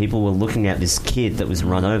like people were looking at this kid that was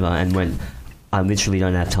run over and went, I literally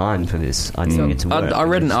don't have time for this. I need to get to work. I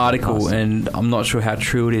read an article, and I'm not sure how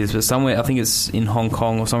true it is, but somewhere, I think it's in Hong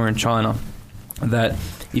Kong or somewhere in China, that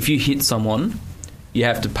if you hit someone, you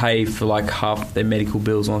have to pay for like half their medical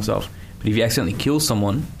bills and stuff. But if you accidentally kill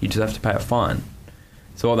someone, you just have to pay a fine.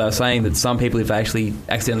 So what they were saying, that some people, if they actually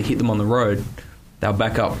accidentally hit them on the road, they'll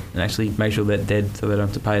back up and actually make sure they're dead so they don't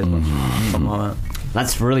have to pay as much. Something like that.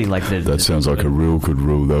 That's really like That sounds like a real good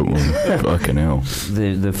rule, that one. Fucking hell.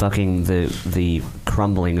 The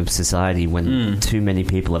crumbling of society when too many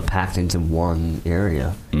people are packed into one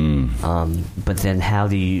area. But then how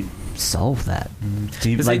do you solve that? Do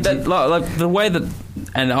you, like the way that,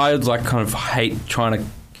 and I like kind of hate trying to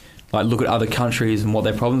like look at other countries and what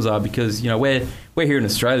their problems are, because we're here in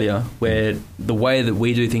Australia where the way that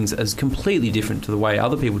we do things is completely different to the way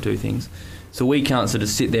other people do things, so we can't sort of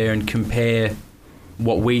sit there and compare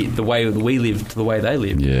the way that we live to the way they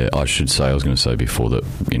live. Yeah, I was going to say before that,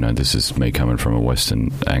 this is me coming from a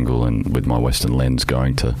Western angle and with my Western lens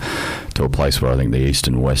going to a place where I think the East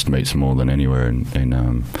and West meets more than anywhere in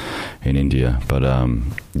India. But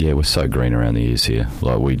we're so green around the ears here.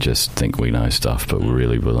 Like, we just think we know stuff, but we're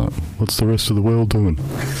like, what's the rest of the world doing?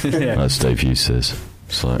 Yeah. As Steve Hughes says.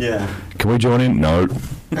 It's like, can we join in? No.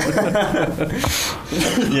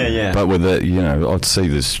 yeah. But with that, I'd see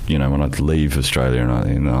this, when I'd leave Australia,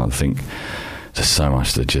 and I think there's so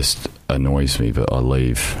much that just annoys me, but I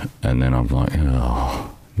leave, and then I'm like,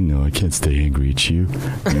 oh, no, I can't stay angry at you.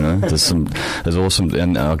 There's awesome,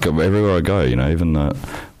 and everywhere I go, even though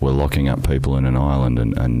we're locking up people in an island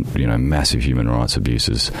and massive human rights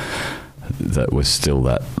abuses, that we're still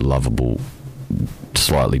that lovable,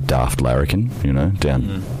 slightly daft larrikin,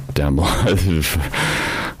 down below.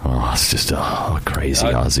 Oh, it's just crazy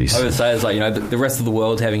Aussies. I would say it's like, the rest of the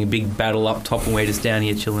world having a big battle up top and we're just down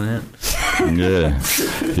here chilling out. Yeah,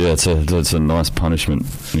 it's a nice punishment,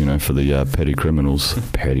 for the petty criminals.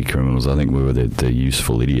 Petty criminals. I think we were the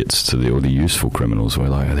useful idiots to the useful criminals. We're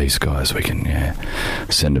like, these guys, we can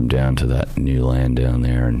send them down to that new land down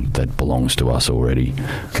there, and that belongs to us already.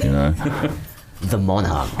 The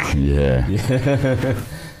monarch. Yeah.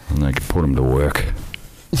 And they can put them to work.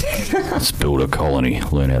 Let's build a colony.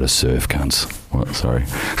 Learn how to surf, cunts. What? Sorry.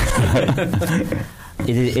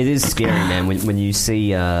 It is scary, man, when you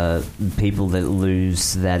see people that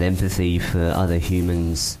lose that empathy for other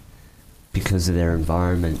humans because of their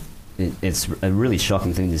environment. It's a really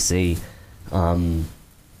shocking thing to see.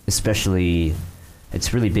 Especially,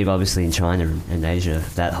 it's really big, obviously, in China and Asia,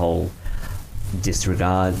 that whole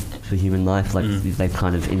disregard for human life. Like, they've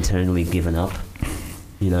kind of internally given up,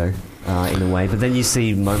 in a way. But then you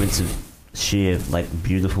see moments of sheer, like,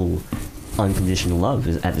 beautiful, unconditional love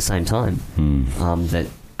at the same time, that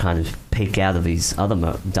kind of peek out of these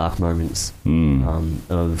other dark moments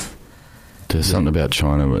of... There's something about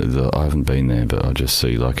China that I haven't been there, but I just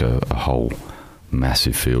see like a whole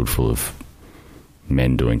massive field full of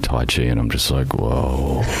men doing Tai Chi, and I'm just like,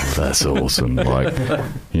 whoa, that's awesome. Like,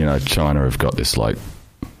 China have got this like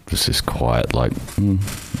this quiet like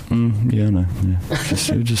yeah, no, yeah.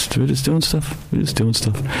 We're just doing stuff. We're just doing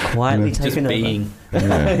stuff. Quietly taking over. Yeah.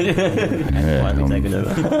 Quietly taking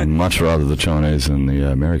over. I'd much rather the Chinese than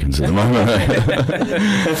the Americans at the moment.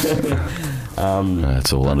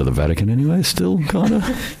 It's all under the Vatican anyway, still, kind of.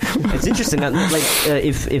 It's interesting,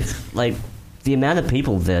 if like the amount of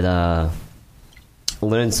people that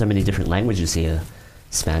learn so many different languages here,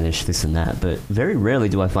 Spanish, this and that, but very rarely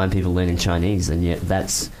do I find people learning Chinese, and yet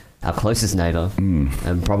that's our closest neighbour,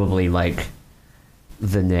 and probably like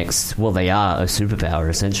the next. Well, they are a superpower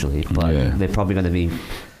essentially, but they're probably going to be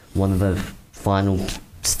one of the final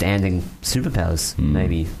standing superpowers,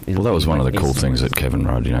 maybe. Well, that was one of the cool things that Kevin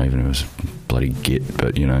Rudd, even if it was bloody git,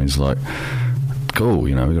 but he's like, cool,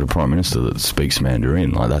 we've got a Prime Minister that speaks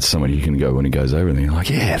Mandarin. Like, that's someone you can go when he goes over and you're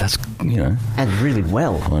like, yeah, that's, And really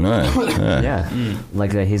well. I know. Yeah.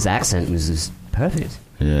 Like, his accent was just perfect.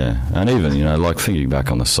 Yeah, and even, like thinking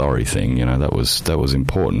back on the sorry thing, that was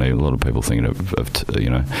important. A lot of people think of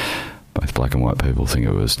both black and white people think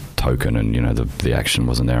it was token, and, the action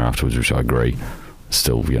wasn't there afterwards, which I agree.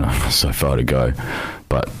 Still, so far to go.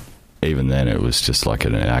 But even then, it was just like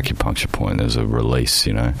an acupuncture point. There's a release,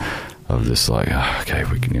 of this, like, okay,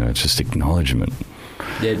 we can, it's just acknowledgement.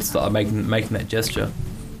 Yeah, it's like making that gesture.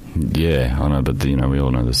 Yeah, I know, but we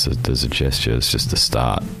all know there's a gesture. It's just the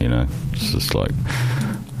start, It's just like,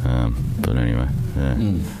 but anyway,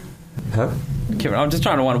 yeah. Huh? Kevin, I'm just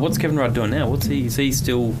trying to wonder, what's Kevin Rudd doing now? What's he? Is he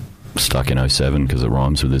still stuck in 07 because it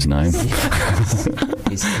rhymes with his name?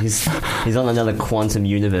 He's on another quantum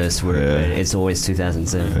universe where it's always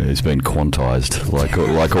 2007. He's been quantized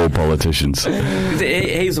like all politicians.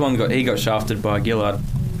 He's the one he got shafted by Goddard.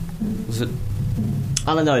 Was it?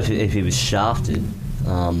 I don't know if he was shafted.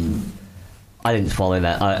 I didn't follow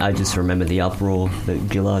that. I just remember the uproar that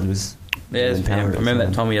Goddard was. Yeah, I remember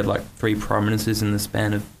that time we had like 3 prime ministers in the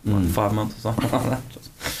span of 5 months or something like that.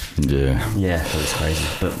 Yeah, that was crazy.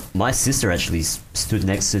 But my sister actually stood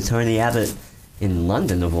next to Tony Abbott in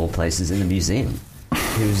London, of all places, in the museum.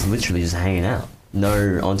 He was literally just hanging out.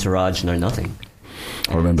 No entourage, no nothing.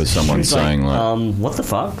 I remember someone He's saying what the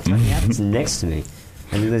fuck? He happens next to me,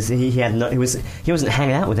 and he wasn't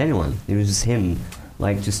hanging out with anyone. It was just him,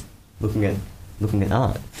 like just looking at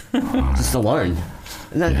art, just alone.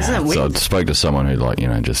 Isn't that weird? So I spoke to someone who, like,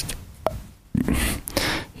 just,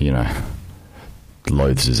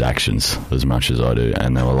 loathes his actions as much as I do,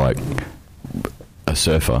 and they were like a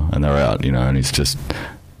surfer, and they're out, and he's just,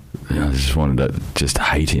 I just wanted to just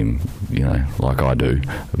hate him, like I do.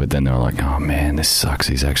 But then they were like, oh man, this sucks.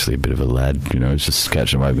 He's actually a bit of a lad, It's just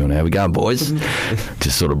catching him over, going, how we going, boys?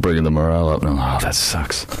 Just sort of bringing the morale up, and I'm like, oh, that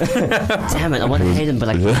sucks. Damn it, I want to hate him, but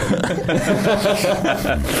I can't.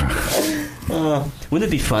 Wouldn't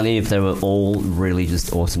it be funny if they were all really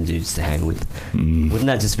just awesome dudes to hang with? Wouldn't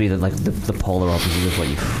that just be the polar opposite of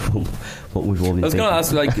what we've all been thinking? I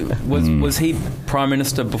was going to ask, was he Prime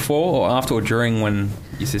Minister before or after or during when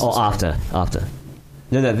your sister... Oh, after.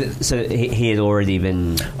 No, so he had already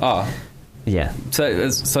been... Oh. Yeah. So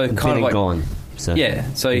kind of like... gone. So.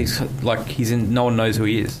 Yeah, so he's in... No one knows who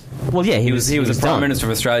he is. Well, yeah, he was a Prime Minister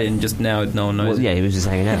of Australia, and just now no one knows. Well, yeah, he was just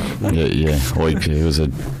hanging out. Yeah. Well, he was a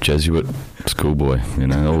Jesuit schoolboy.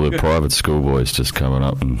 All the private schoolboys just coming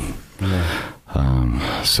up and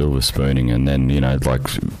silver spooning, and then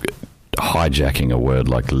hijacking a word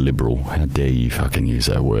like liberal. How dare you fucking use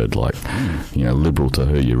that word? Like, liberal to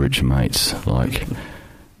who? Your rich mates. Like,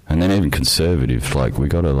 and then even conservative. Like, we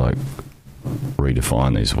got to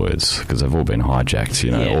redefine these words because they've all been hijacked.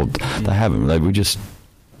 Or they haven't. We just.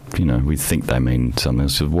 We think they mean something.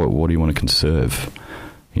 So what do you want to conserve?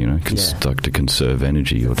 Like to conserve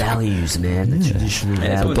energy or values, man. The traditional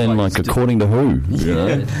values. But then, according to who?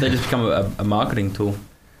 They just become a marketing tool.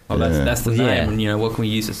 Oh, that's the name. And what can we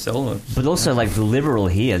use to sell them? But also, the liberal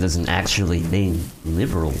here doesn't actually mean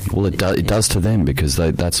liberal. Well, it does to them because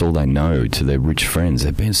that's all they know. To their rich friends,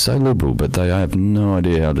 they're being so liberal, but they have no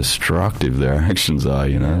idea how destructive their actions are.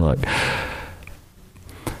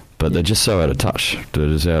 But they're just so out of touch. They're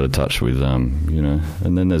just out of touch with,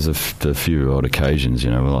 And then there's a few odd occasions,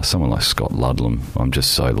 like someone like Scott Ludlam. I'm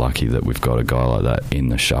just so lucky that we've got a guy like that in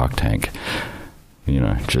the Shark Tank,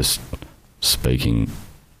 just speaking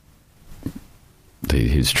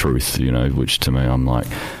his truth, which to me I'm like,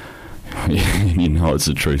 it's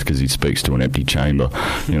the truth because he speaks to an empty chamber.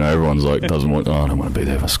 Everyone's like, I don't want to be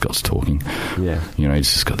there if Scott's talking. Yeah.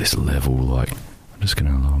 He's just got this level, like, I'm just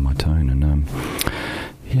going to lower my tone and,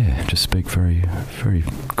 just speak very, very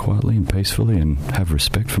quietly and peacefully and have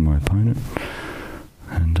respect for my opponent.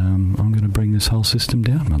 And I'm going to bring this whole system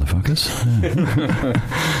down, motherfuckers.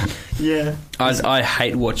 Yeah. I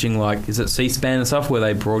hate watching, is it C-SPAN and stuff where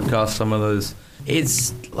they broadcast some of those...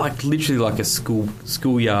 It's literally like a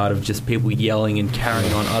schoolyard of just people yelling and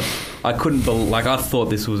carrying on. I couldn't believe... I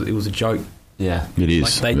thought it was a joke. Yeah. It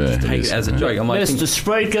is. They just take it as a joke. I'm like, Mr.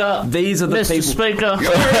 Speaker. These are the people. Mr. Speaker.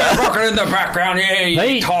 Rocking in the background,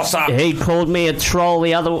 you toss up. He called me a troll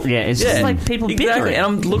the other... Yeah, it's just like people bickering. And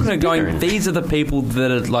I'm looking at going, these are the people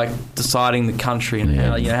that are, deciding the country and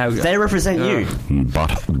how they represent you.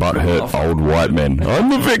 But hurt old white men. I'm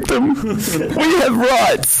the victim. We have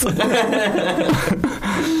rights.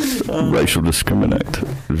 Racial discriminate.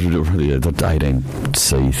 The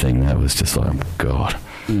 18C thing, that was just like, oh, God.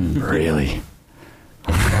 Really?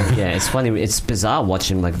 Yeah, it's funny. It's bizarre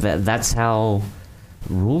watching that. That's how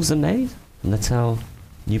rules are made, and that's how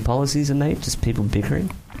new policies are made. Just people bickering.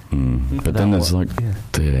 But then there's are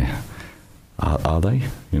they?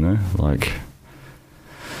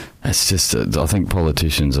 It's just. I think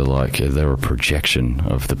politicians are they're a projection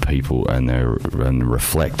of the people, and and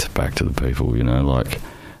reflect back to the people.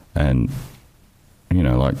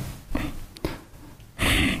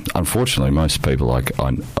 Unfortunately, most people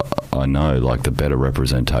I know the better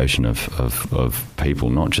representation of people,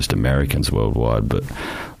 not just Americans worldwide, but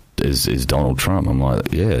is Donald Trump. I'm like,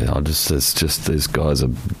 this guy's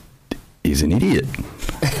he's an idiot.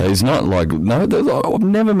 He's not I've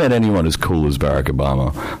never met anyone as cool as Barack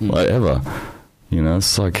Obama, ever.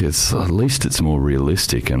 It's at least it's more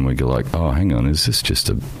realistic, and we go oh, hang on, is this just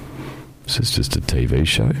a TV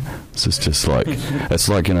show? Is this just it's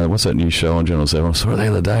what's that new show on Channel 7? I saw it the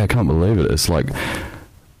other day, I can't believe it. It's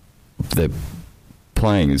they're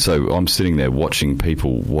playing, so I'm sitting there watching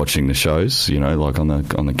people watching the shows, on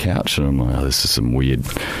the couch, and I'm like, oh, this is some weird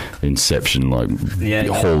Inception,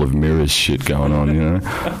 Hall of Mirrors shit going on,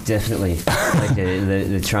 Definitely.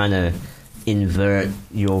 They're trying to invert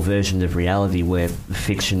your version of reality where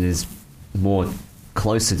fiction is more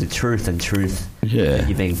closer to truth, and truth that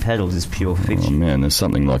you're being peddled is pure fiction. Oh man, there's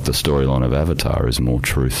something like the storyline of Avatar is more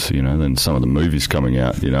truth, than some of the movies coming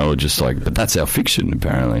out, or just but that's our fiction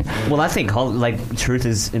apparently. Well, I think truth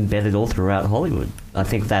is embedded all throughout Hollywood. I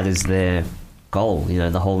think that is their goal. You know,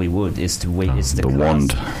 the holy wood is to the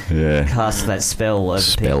wand, cast that spell over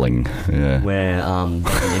spelling, people, where you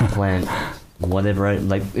can implant whatever.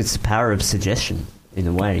 Like, it's the power of suggestion in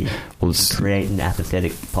a way. Well, it's create an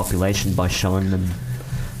apathetic population by showing them.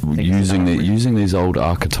 Using these old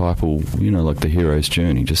archetypal, you know, like the hero's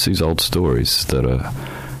journey, just these old stories that are,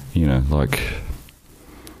 you know, like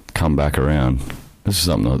come back around. This is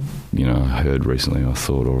something that, you know, I heard recently, I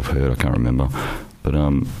thought, or I've heard, I can't remember. But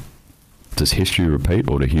does history repeat,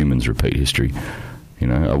 or do humans repeat history? You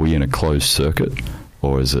know, are we in a closed circuit,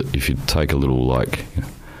 or is it, if you take a little, like,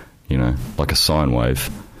 you know, like a sine wave,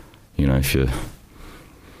 you know,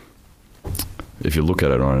 if you look at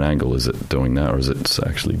it on an angle, is it doing that, or is it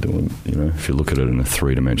actually doing, you know, if you look at it in a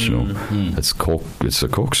three-dimensional, it's a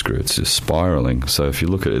corkscrew, it's just spiralling. So if you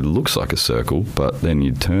look at it, it looks like a circle, but then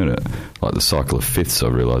you turn it, like the cycle of fifths, I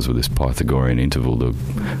realised with this Pythagorean interval,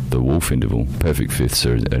 the Wolf interval, perfect fifths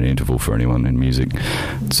are an interval for anyone in music.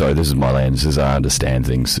 So this is my lens, as I understand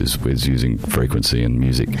things, is using frequency and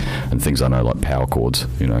music, and things I know, like power chords,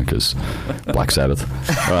 you know, because Black Sabbath.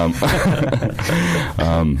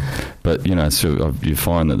 But, you know, so you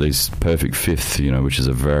find that these perfect fifth, you know, which is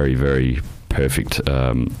a very, very perfect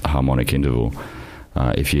harmonic interval,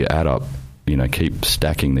 if you add up, you know, keep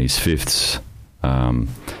stacking these fifths,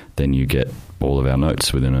 then you get all of our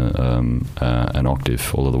notes within an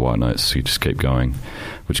octave, all of the white notes. You just keep going,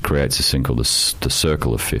 which creates this thing called the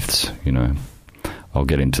circle of fifths, you know. I'll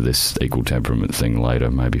get into this equal temperament thing later,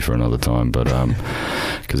 maybe for another time, but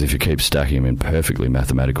because if you keep stacking them in perfectly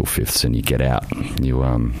mathematical fifths and you get out, you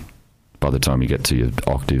by the time you get to your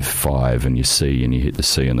octave 5 and your C and you hit the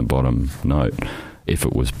C in the bottom note, if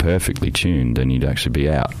it was perfectly tuned, then you'd actually be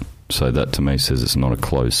out. So that to me says it's not a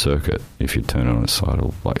closed circuit if you turn it on its side,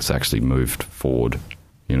 or like it's actually moved forward,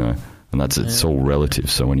 you know, and it's all relative.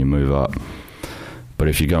 So when you move up, but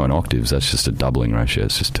if you go in octaves, that's just a doubling ratio.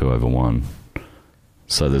 It's just 2/1.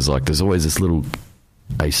 So there's always this little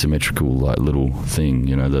asymmetrical, like, little thing,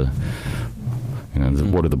 you know,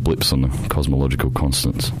 what are the blips on the cosmological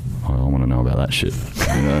constants? I want to know about that shit.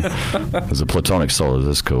 You know, there's a platonic solid,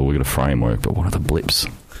 that's cool, we got a framework, but what are the blips?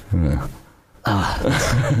 Yeah.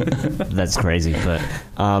 That's crazy. But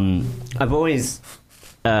I've always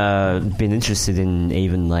been interested in,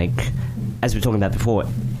 even, like, as we were talking about before,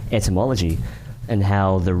 etymology, and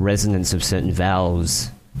how the resonance of certain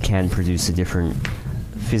vowels can produce a different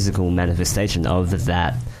physical manifestation of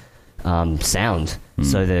that sound.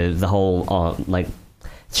 So the whole like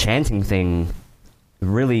chanting thing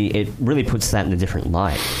really puts that in a different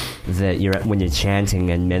light. That when you're chanting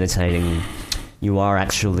and meditating, you are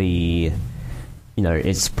actually, you know,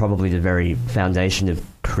 it's probably the very foundation of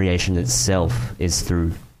creation itself is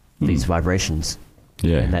through these vibrations.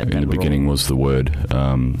 Yeah, in the beginning was the word,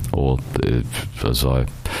 as I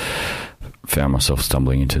found myself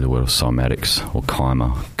stumbling into the word of cymatics, or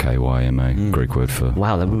kyma, K-Y-M-A, Greek word for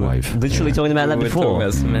wave. Literally talking about that before.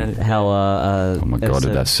 How, oh my God,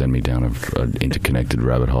 did that send me down an interconnected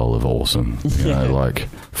rabbit hole of awesome. You know, like,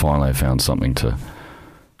 finally I found something to,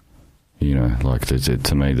 you know, like,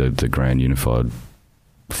 to me, the grand unified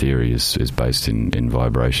theory is based in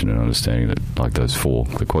vibration and understanding that, like, those four,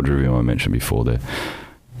 the quadrivium I mentioned before,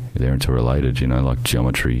 they're interrelated, you know, like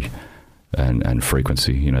geometry and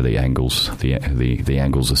frequency, you know, the angles, the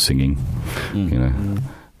angles are singing, you know,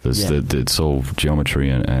 it's all geometry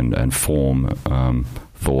and form,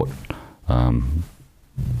 thought,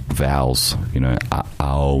 vowels, you know,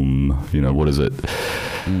 you know, what is it,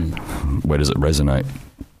 where does it resonate?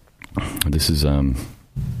 This is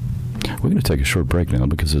we're going to take a short break now,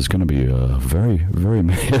 because there's going to be a very, very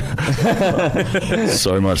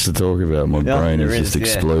so much to talk about. My brain is just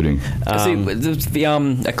exploding. See,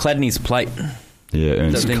 the Chladni's plate. Yeah,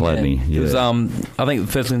 Ernst Chladni. Yeah. It was, I think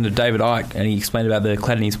firstly to David Icke, and he explained about the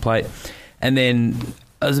Chladni's plate, and then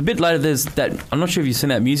as a bit later, there's that. I'm not sure if you've seen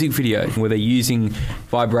that music video where they're using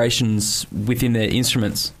vibrations within their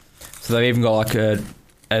instruments. So they've even got like a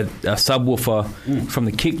subwoofer from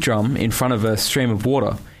the kick drum in front of a stream of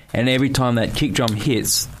water. And every time that kick drum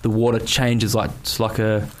hits, the water changes the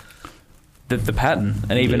pattern.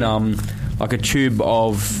 And even like a tube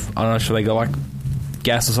of, I don't know, should they go like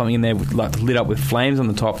gas or something in there, like lit up with flames on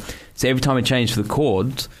the top. So every time it changes the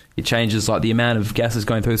chords, it changes like the amount of gases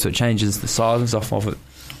going through, so it changes the size and stuff of it.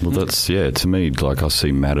 Well, that's, to me, like, I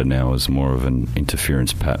see matter now as more of an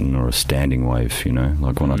interference pattern or a standing wave, you know?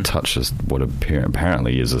 Like, when I touch what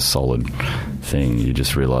apparently is a solid thing, you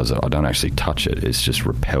just realise that I don't actually touch it, it's just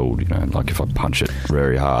repelled, you know? Like, if I punch it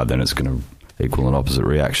very hard, then it's going to equal an opposite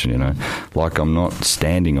reaction, you know? Like, I'm not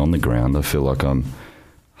standing on the ground, I feel like I'm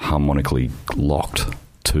harmonically locked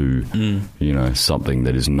to, something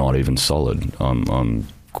that is not even solid. I'm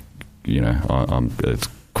it's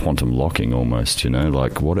quantum locking almost,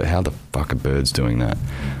 like how the fuck are birds doing that?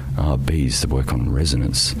 Bees, they work on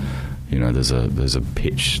resonance. There's a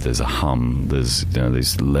pitch, there's a hum, there's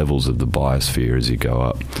these levels of the biosphere as you go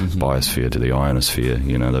up, biosphere to the ionosphere.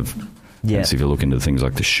 If you look into things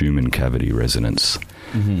like the Schumann cavity resonance,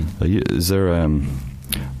 is there? I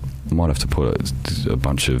might have to put a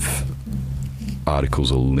bunch of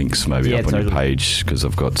articles or links maybe up on your page, because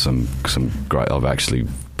I've got some great. I've actually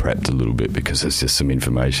prepped a little bit because there's just some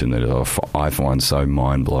information that I find so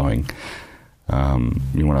mind blowing.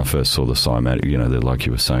 When I first saw the cymatic, like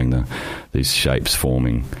you were saying, these shapes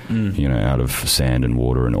forming, out of sand and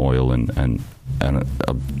water and oil, and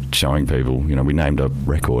showing people, we named a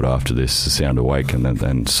record after this, Sound Awake, and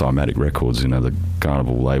Cymatic Records, the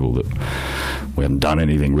Carnival label that we haven't done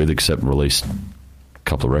anything with except released a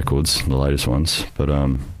couple of records, the latest ones. But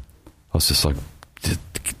I was just like,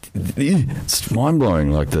 it's mind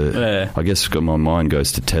blowing. Like I guess my mind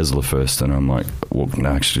goes to Tesla first, and I'm like, well, no,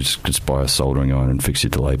 actually, just buy a soldering iron and fix your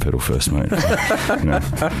delay pedal first, mate.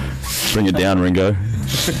 Bring it down, Ringo.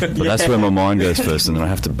 But that's where my mind goes first, and then I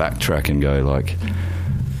have to backtrack and go like,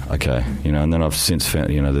 okay, and then I've since found,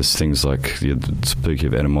 there's things like, speaking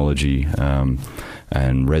of etymology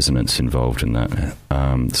and resonance involved in that.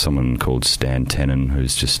 Someone called Stan Tenen,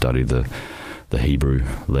 who's just studied the Hebrew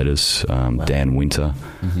letters, Dan Winter,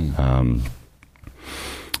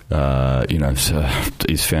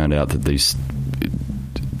 he's found out that these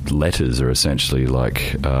letters are essentially like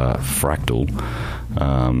fractal.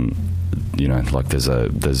 Like there's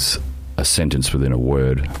a sentence within a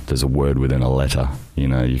word. There's a word within a letter.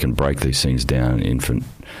 You can break these things down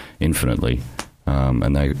infinitely,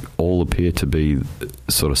 and they all appear to be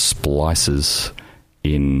sort of splices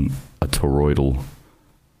in a toroidal.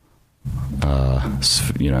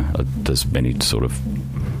 There's many sort of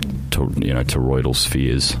toroidal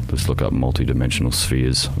spheres. Let's look up multi-dimensional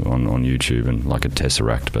spheres on YouTube, and like a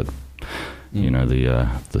tesseract, but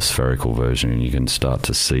the spherical version, and you can start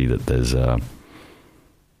to see that there's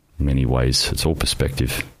many ways. It's all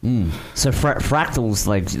perspective. So fractals,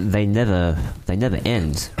 like they never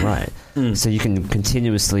end, right? So you can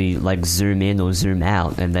continuously like zoom in or zoom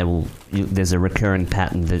out, and there's a recurring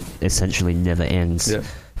pattern that essentially never ends.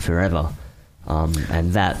 Forever,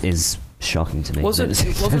 and that is shocking to me. Wasn't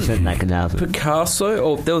that can happen. Picasso,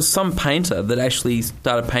 or there was some painter that actually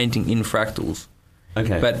started painting in fractals,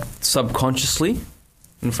 but subconsciously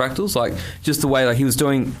in fractals, like just the way like he was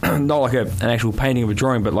doing, not like an actual painting of a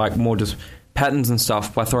drawing, but like more just patterns and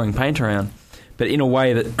stuff by throwing paint around, but in a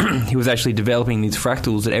way that he was actually developing these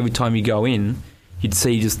fractals that every time you go in, you'd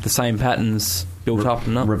see just the same patterns built up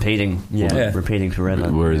and up. Repeating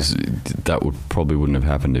forever. Whereas that wouldn't have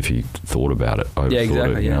happened if you thought about it.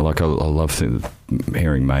 Exactly. It, like I love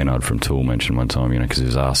hearing Maynard from Tool mention one time, because he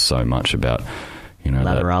was asked so much about,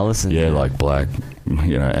 Lateralis. like black,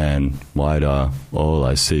 and white are all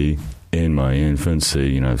I see in my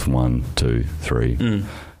infancy. It's 1, 2, 3,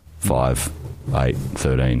 5, 8,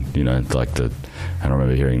 13. Like the. And I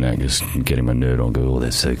remember hearing that, just getting my nerd on, go, oh,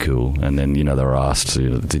 that's so cool. And then, they were asked,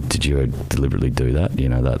 did you deliberately do that?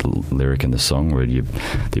 That lyric in the song where the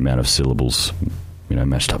amount of syllables,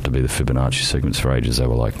 matched up to be the Fibonacci sequence for ages. They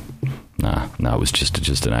were like, nah, it was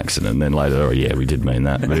just an accident. And then later, we did mean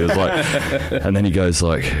that. But it was like, and then he goes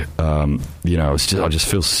like, I just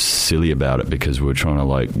feel silly about it because we're trying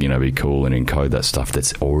to be cool and encode that stuff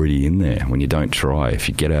that's already in there. When you don't try, if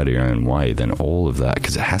you get out of your own way, then all of that,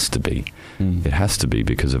 because it has to be. It has to be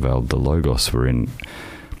because of the logos we're in.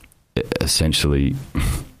 Essentially,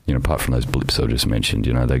 apart from those blips I just mentioned,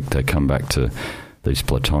 they come back to these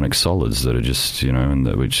platonic solids that are just,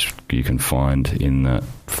 which you can find in that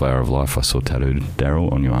flower of life I saw tattooed,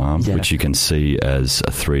 Daryl, on your arm, which you can see as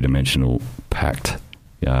a three-dimensional packed,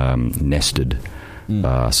 nested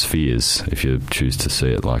spheres, if you choose to see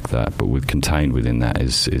it like that. But contained within that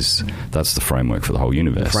is that's the framework for the whole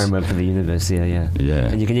universe. The framework for the universe, yeah.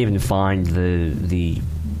 And you can even find the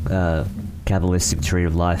Kabbalistic tree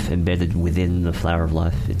of life embedded within the flower of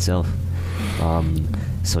life itself.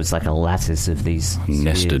 So it's like a lattice of these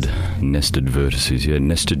nested vertices,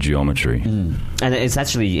 nested geometry. And it's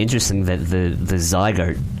actually interesting that the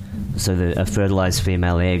zygote, so a fertilized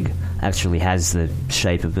female egg, actually has the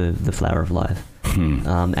shape of the flower of life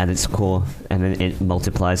at its core, and then it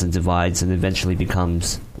multiplies and divides and eventually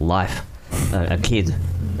becomes life, a kid,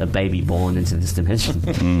 a baby born into this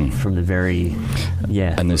dimension from the very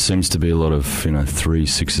And there seems to be a lot of 3,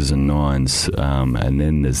 6s and 9s, and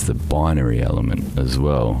then there's the binary element as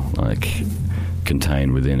well, like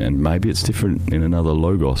contained within, and maybe it's different in another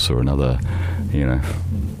logos or another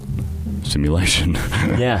simulation.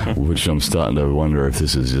 Yeah. Which I'm starting to wonder if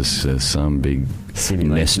this is just some big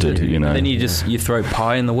Simulation. nested, you know. Then you throw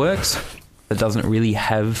pi in the works that doesn't really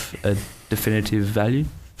have a definitive value.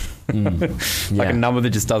 Like a number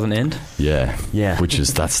that just doesn't end. Yeah. Yeah.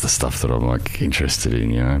 That's the stuff that I'm like interested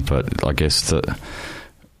in, you know. But I guess that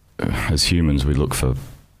as humans, we look for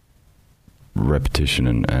repetition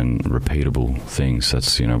and repeatable things.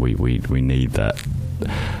 That's, you know, we need that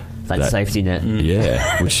safety net.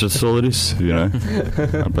 Yeah, which is all it is, you know.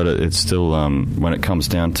 But it's still when it comes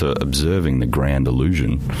down to observing the grand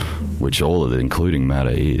illusion, which all of it, including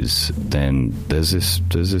matter, is, then there's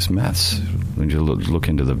this maths. When you look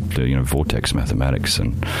into the vortex mathematics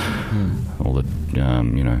and all the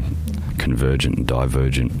convergent and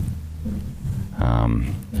divergent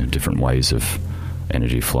different ways of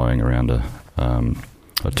energy flowing around a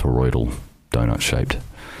toroidal donut shaped.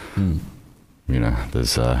 You know,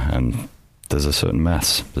 there's a certain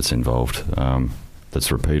maths that's involved that's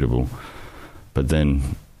repeatable, but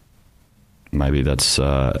then maybe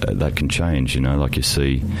that can change. You know, like you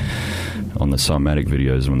see on the cymatic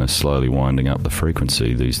videos when they're slowly winding up the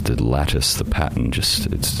frequency, the lattice, the pattern, just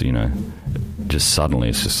suddenly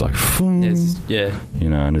it's just like, you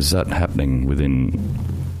know. And is that happening within,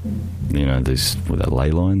 you know, these with our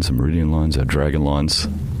ley lines and meridian lines, our dragon lines,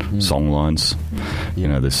 song lines? You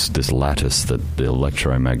know, this lattice, the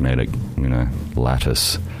electromagnetic, you know,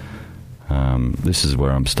 lattice. This is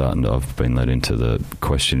where I've been led into the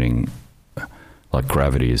questioning, like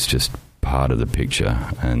gravity is just part of the picture,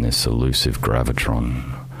 and this elusive gravitron,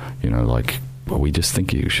 you know, like,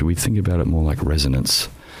 should we think about it more like resonance?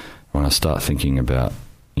 When I start thinking about,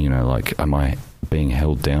 you know, like, am I being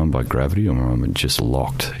held down by gravity, or am I just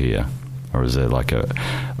locked here? Or is there like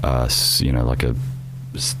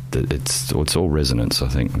it's all resonance, I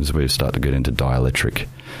think. As we start to get into the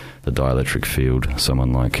dielectric field,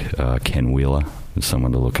 someone like Ken Wheeler is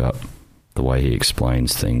someone to look up, the way he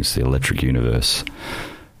explains things, the electric universe.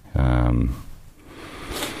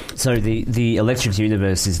 So the electric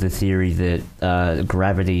universe is the theory that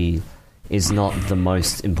gravity is not the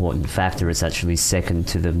most important factor. It's actually second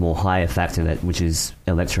to the more higher factor, which is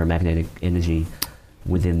electromagnetic energy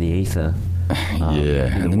within the ether.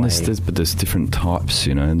 And then there's different types,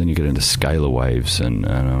 you know, and then you get into scalar waves, and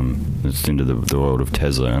it's into the world of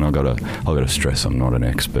Tesla. And I gotta stress, I'm not an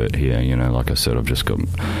expert here, you know. Like I said, I've just got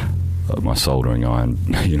my soldering iron,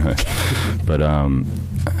 you know. But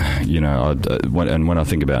you know, when I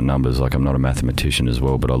think about numbers, like, I'm not a mathematician as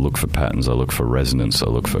well, but I look for patterns, I look for resonance, I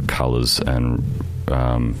look for colours, and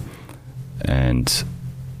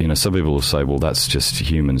you know, some people will say, well, that's just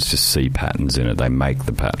humans just see patterns in it, they make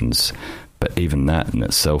the patterns. But even that in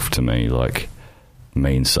itself, to me, like,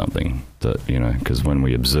 means something. That, you know, because when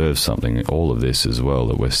we observe something, all of this as well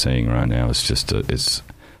that we're seeing right now is just it's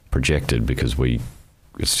projected, because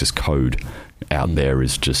it's just code. Out there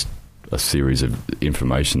is just a series of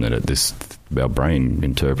information that our brain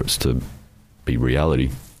interprets to be reality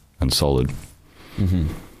and solid.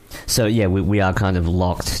 So yeah, we are kind of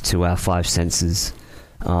locked to our five senses.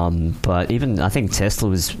 But even, I think Tesla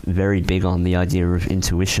was very big on the idea of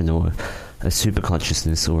intuition, or a super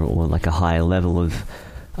consciousness, or like a higher level of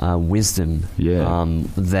wisdom.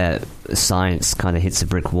 That science kind of hits a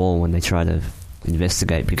brick wall when they try to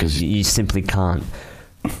investigate, because you simply can't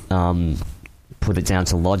put it down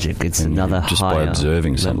to logic. It's another just higher by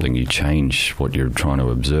observing level. something, you change what you're trying to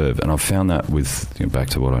observe. And I've found that with, you know, back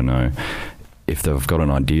to what I know, if I've got an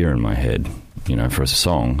idea in my head, you know, for a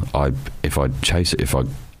song, if I chase it, if I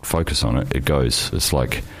focus on it, it goes. It's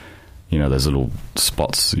like, you know, there's little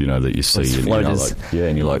spots, you know, that you see, and, you know, like,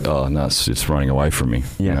 and you're like, oh no, it's running away from me.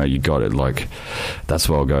 You know, you got it. Like, that's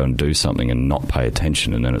why I'll go and do something and not pay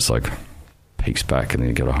attention, and then it's like peeks back, and then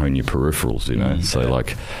you got to hone your peripherals, you know. So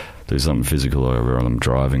like, do something physical, or I'm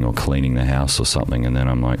driving or cleaning the house or something, and then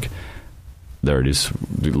I'm like, there it is,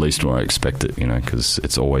 at least where I expect it, you know, because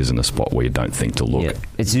it's always in the spot where you don't think to look.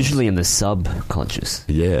 It's usually in the subconscious.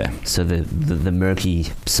 So the murky,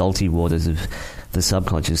 salty waters of the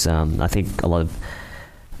subconscious. I think a lot of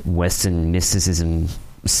Western mysticism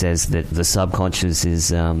says that the subconscious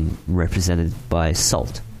is represented by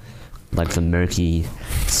salt, like the murky,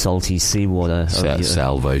 salty seawater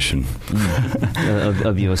salvation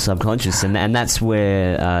of your subconscious, and that's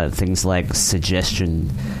where things like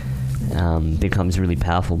suggestion becomes really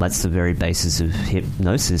powerful. That's the very basis of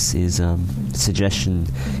hypnosis, is suggestion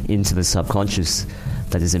into the subconscious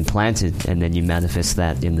that is implanted, and then you manifest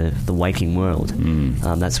that in the waking world.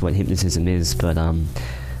 That's what hypnotism is. But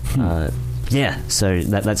so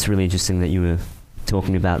that's really interesting that you were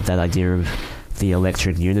talking about that idea of the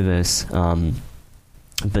electric universe.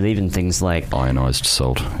 But even things like ionized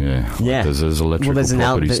salt, yeah. Yeah. There's electrical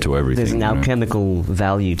properties to everything. There's an alchemical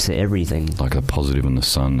value to everything. Like the positive in the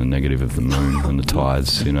sun, the negative of the moon, and the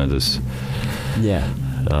tides. There's. Yeah.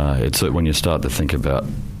 It's when you start to think about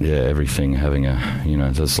everything having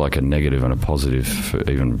a there's like a negative and a positive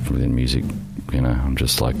even within music. I'm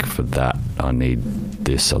just like, for that I need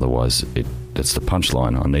this, otherwise it's the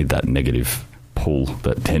punchline. I need that negative pull,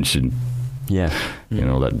 that tension. Yeah.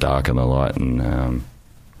 That dark and the light and.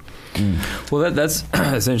 Well, that's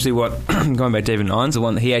essentially what, going back to David Hines, the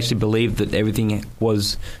one that he actually believed that everything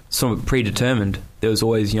was somewhat predetermined. There was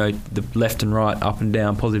always, the left and right, up and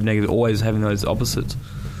down, positive, negative, always having those opposites.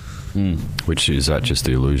 Which is that just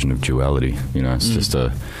the illusion of duality? It's just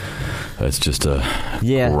a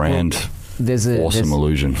grand, there's awesome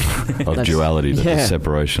illusion of duality, the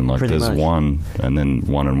separation. Like there's much. One and then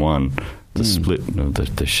one and one. The split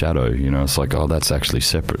of the shadow, it's like, oh, that's actually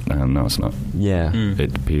separate. No, it's not. Yeah.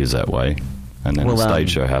 It appears that way. And then a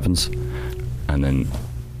stage show happens. And then...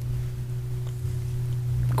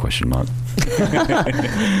 question mark.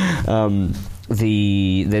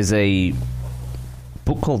 There's a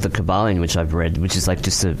book called The Kabbalion, which I've read, which is like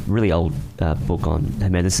just a really old book on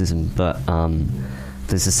Hermeticism. But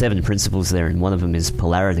there's the 7 principles there, and one of them is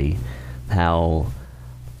polarity. How...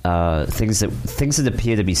 things that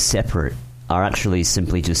appear to be separate are actually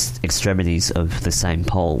simply just extremities of the same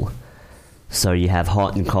pole. So you have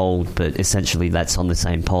hot and cold, but essentially that's on the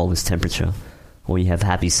same pole as temperature. Or you have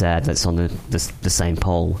happy, sad, that's on the same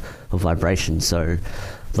pole of vibration. So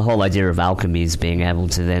the whole idea of alchemy is being able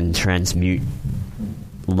to then transmute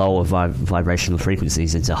lower vibrational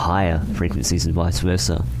frequencies into higher frequencies and vice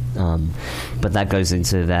versa. But that goes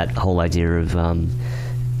into that whole idea of...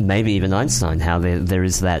 maybe even Einstein, how there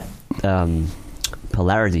is that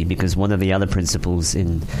polarity, because one of the other principles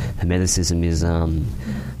in Hermeticism is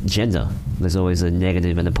gender. There's always a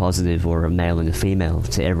negative and a positive, or a male and a female,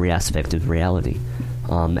 to every aspect of reality.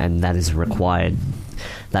 And that is required.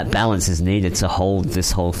 That balance is needed to hold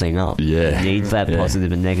this whole thing up. Yeah. You need that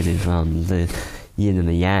positive and negative, the yin and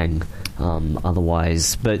the yang.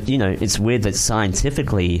 Otherwise, but it's weird that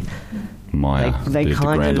scientifically... Maya, they the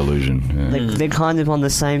grand illusion. Yeah. They're kind of on the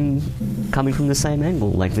same, coming from the same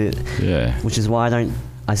angle, which is why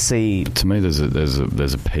I see. To me, there's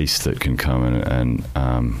a piece that can come and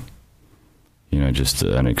just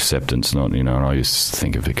an acceptance. Not and I used to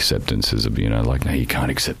think of acceptance as no, you can't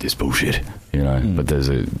accept this bullshit. But there's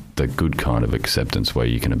the good kind of acceptance where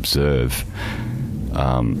you can observe.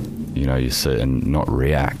 You see and not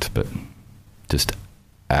react, but just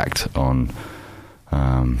act on.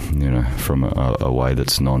 From a way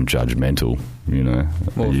that's non-judgmental,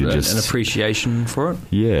 an appreciation for it.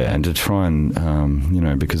 Yeah, and to try and,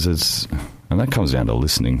 because and that comes down to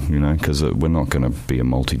listening, because we're not going to be a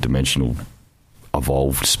multi-dimensional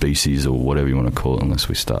evolved species or whatever you want to call it unless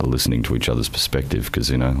we start listening to each other's perspective, because,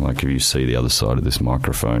 if you see the other side of this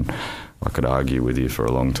microphone, I could argue with you for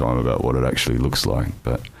a long time about what it actually looks like,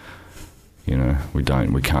 but,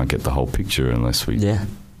 we can't get the whole picture unless we... Yeah.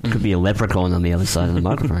 It could be a leprechaun on the other side of the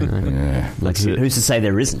microphone, right? Yeah. Who's to say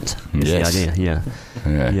there isn't? Yes. The idea,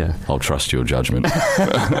 yeah. I'll trust your judgment.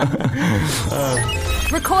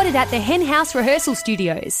 Recorded at the Hen House Rehearsal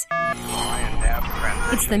Studios.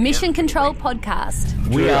 It's the Mission Control Podcast.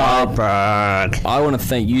 We are back. I want to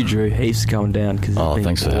thank you, Drew, heaps for coming down.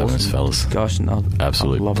 Thanks for having us, fellas. Gosh,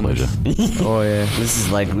 absolute pleasure. Oh, yeah. This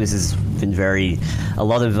has been a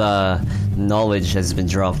lot of knowledge has been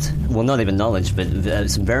dropped. Well, not even knowledge, but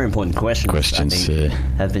some very important questions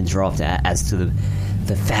have been dropped as to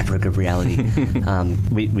the fabric of reality.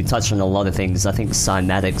 We touched on a lot of things. I think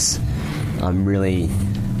cymatics, I'm really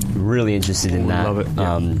interested in that. Love it,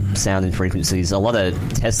 yeah. Sound and frequencies. A lot of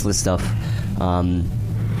Tesla stuff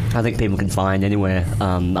I think people can find anywhere.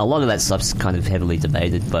 A lot of that stuff's kind of heavily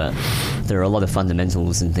debated, but there are a lot of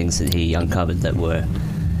fundamentals and things that he uncovered that were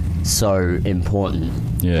so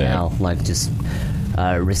important now, like just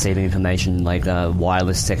receiving information, like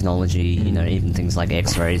wireless technology, even things like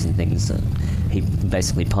X-rays and things that he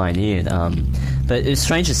basically pioneered. But it was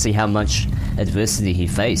strange to see how much adversity he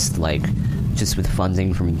faced, like just with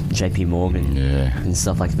funding from JP Morgan and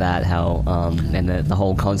stuff like that, how and the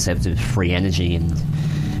whole concept of free energy and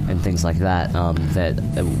things like that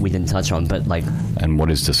that we didn't touch on, but like, and what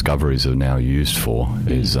his discoveries are now used for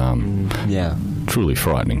is truly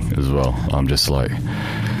frightening as well. I'm just like,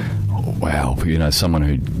 wow, someone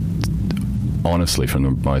who honestly, from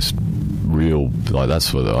the most real, like,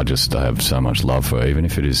 that's what I have so much love for, even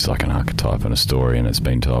if it is like an archetype and a story and it's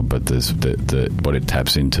been told, but there's what it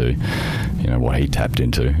taps into, what he tapped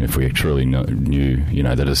into. If we truly knew,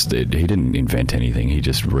 that he didn't invent anything, he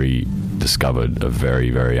just discovered a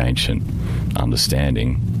very, very ancient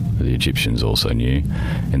understanding that the Egyptians also knew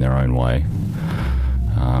in their own way,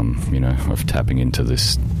 of tapping into the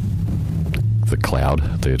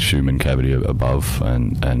cloud, the Schumann cavity above,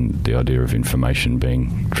 and the idea of information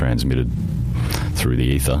being transmitted through the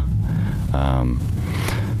ether.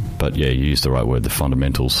 But yeah, you used the right word, the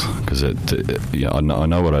fundamentals, because I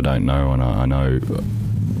know what I don't know, and I know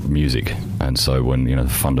music, and so when the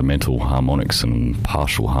fundamental harmonics and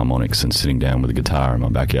partial harmonics, and sitting down with a guitar in my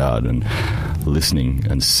backyard and listening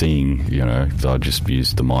and seeing, I just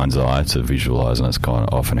use the mind's eye to visualize, and that's kind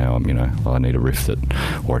of often how I need a riff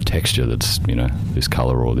or a texture that's this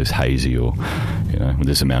color or this hazy, or with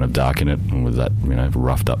this amount of dark in it, and with that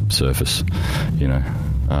roughed up surface,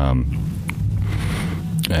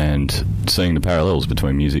 and seeing the parallels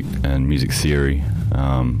between music and music theory,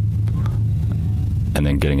 and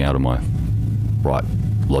then getting out of my right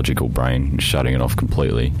logical brain and shutting it off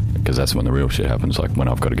completely, because that's when the real shit happens. Like when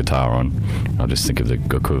I've got a guitar on, I just think of the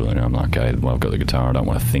equivalent, and I'm like, okay, well, I've got the guitar, I don't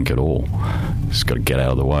want to think at all, just got to get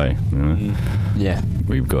out of the way. Yeah,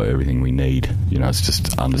 we've got everything we need. It's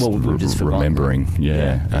just remembering,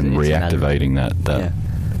 and reactivating that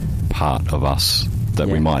part of us that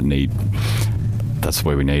we might need. That's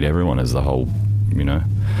where we need everyone, as the whole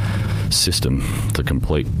system to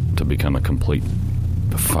become a complete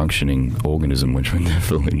functioning organism, which we're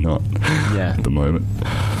definitely not at the moment.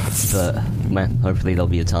 But man, hopefully there'll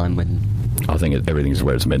be a time when I think everything's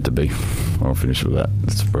where it's meant to be. I'll finish with that. I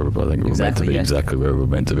think we're meant to be exactly where we're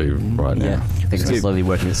meant to be right now. Yeah, I think it's slowly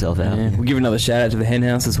working itself out. Yeah. We'll give another shout out to the Hen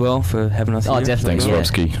House as well for having us here. Definitely.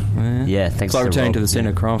 Thanks, Robski. Yeah, thanks. It's like returning to the centre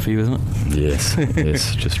of crime for you, isn't it?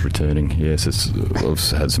 Yes, just returning. Yes, I've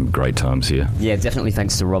had some great times here. Yeah, definitely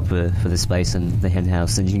thanks to Rob for the space and the Hen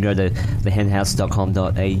House. And you can go to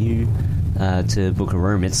thehenhouse.com.au to book a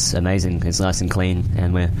room. It's amazing. It's nice and clean,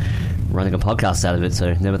 and we're running a podcast out of it,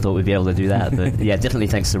 so never thought we'd be able to do that. But yeah, definitely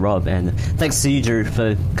thanks to Rob, and thanks to you, Drew,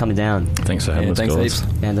 for coming down. Thanks for having us, guys.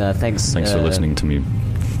 And thanks for listening to me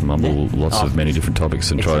mumble lots of many different topics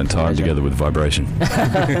and try and tie them together with vibration.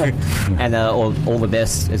 And all the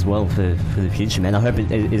best as well for the future, man. I hope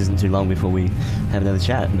it isn't too long before we have another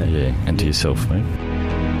chat. But, and to yourself, mate.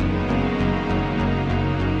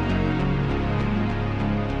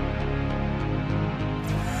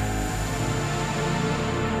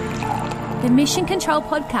 The Mission Control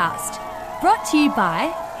Podcast, brought to you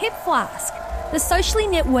by Hip Flask, the socially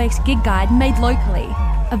networked gig guide made locally.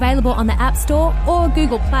 Available on the App Store or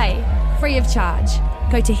Google Play, free of charge.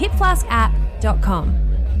 Go to hipflaskapp.com.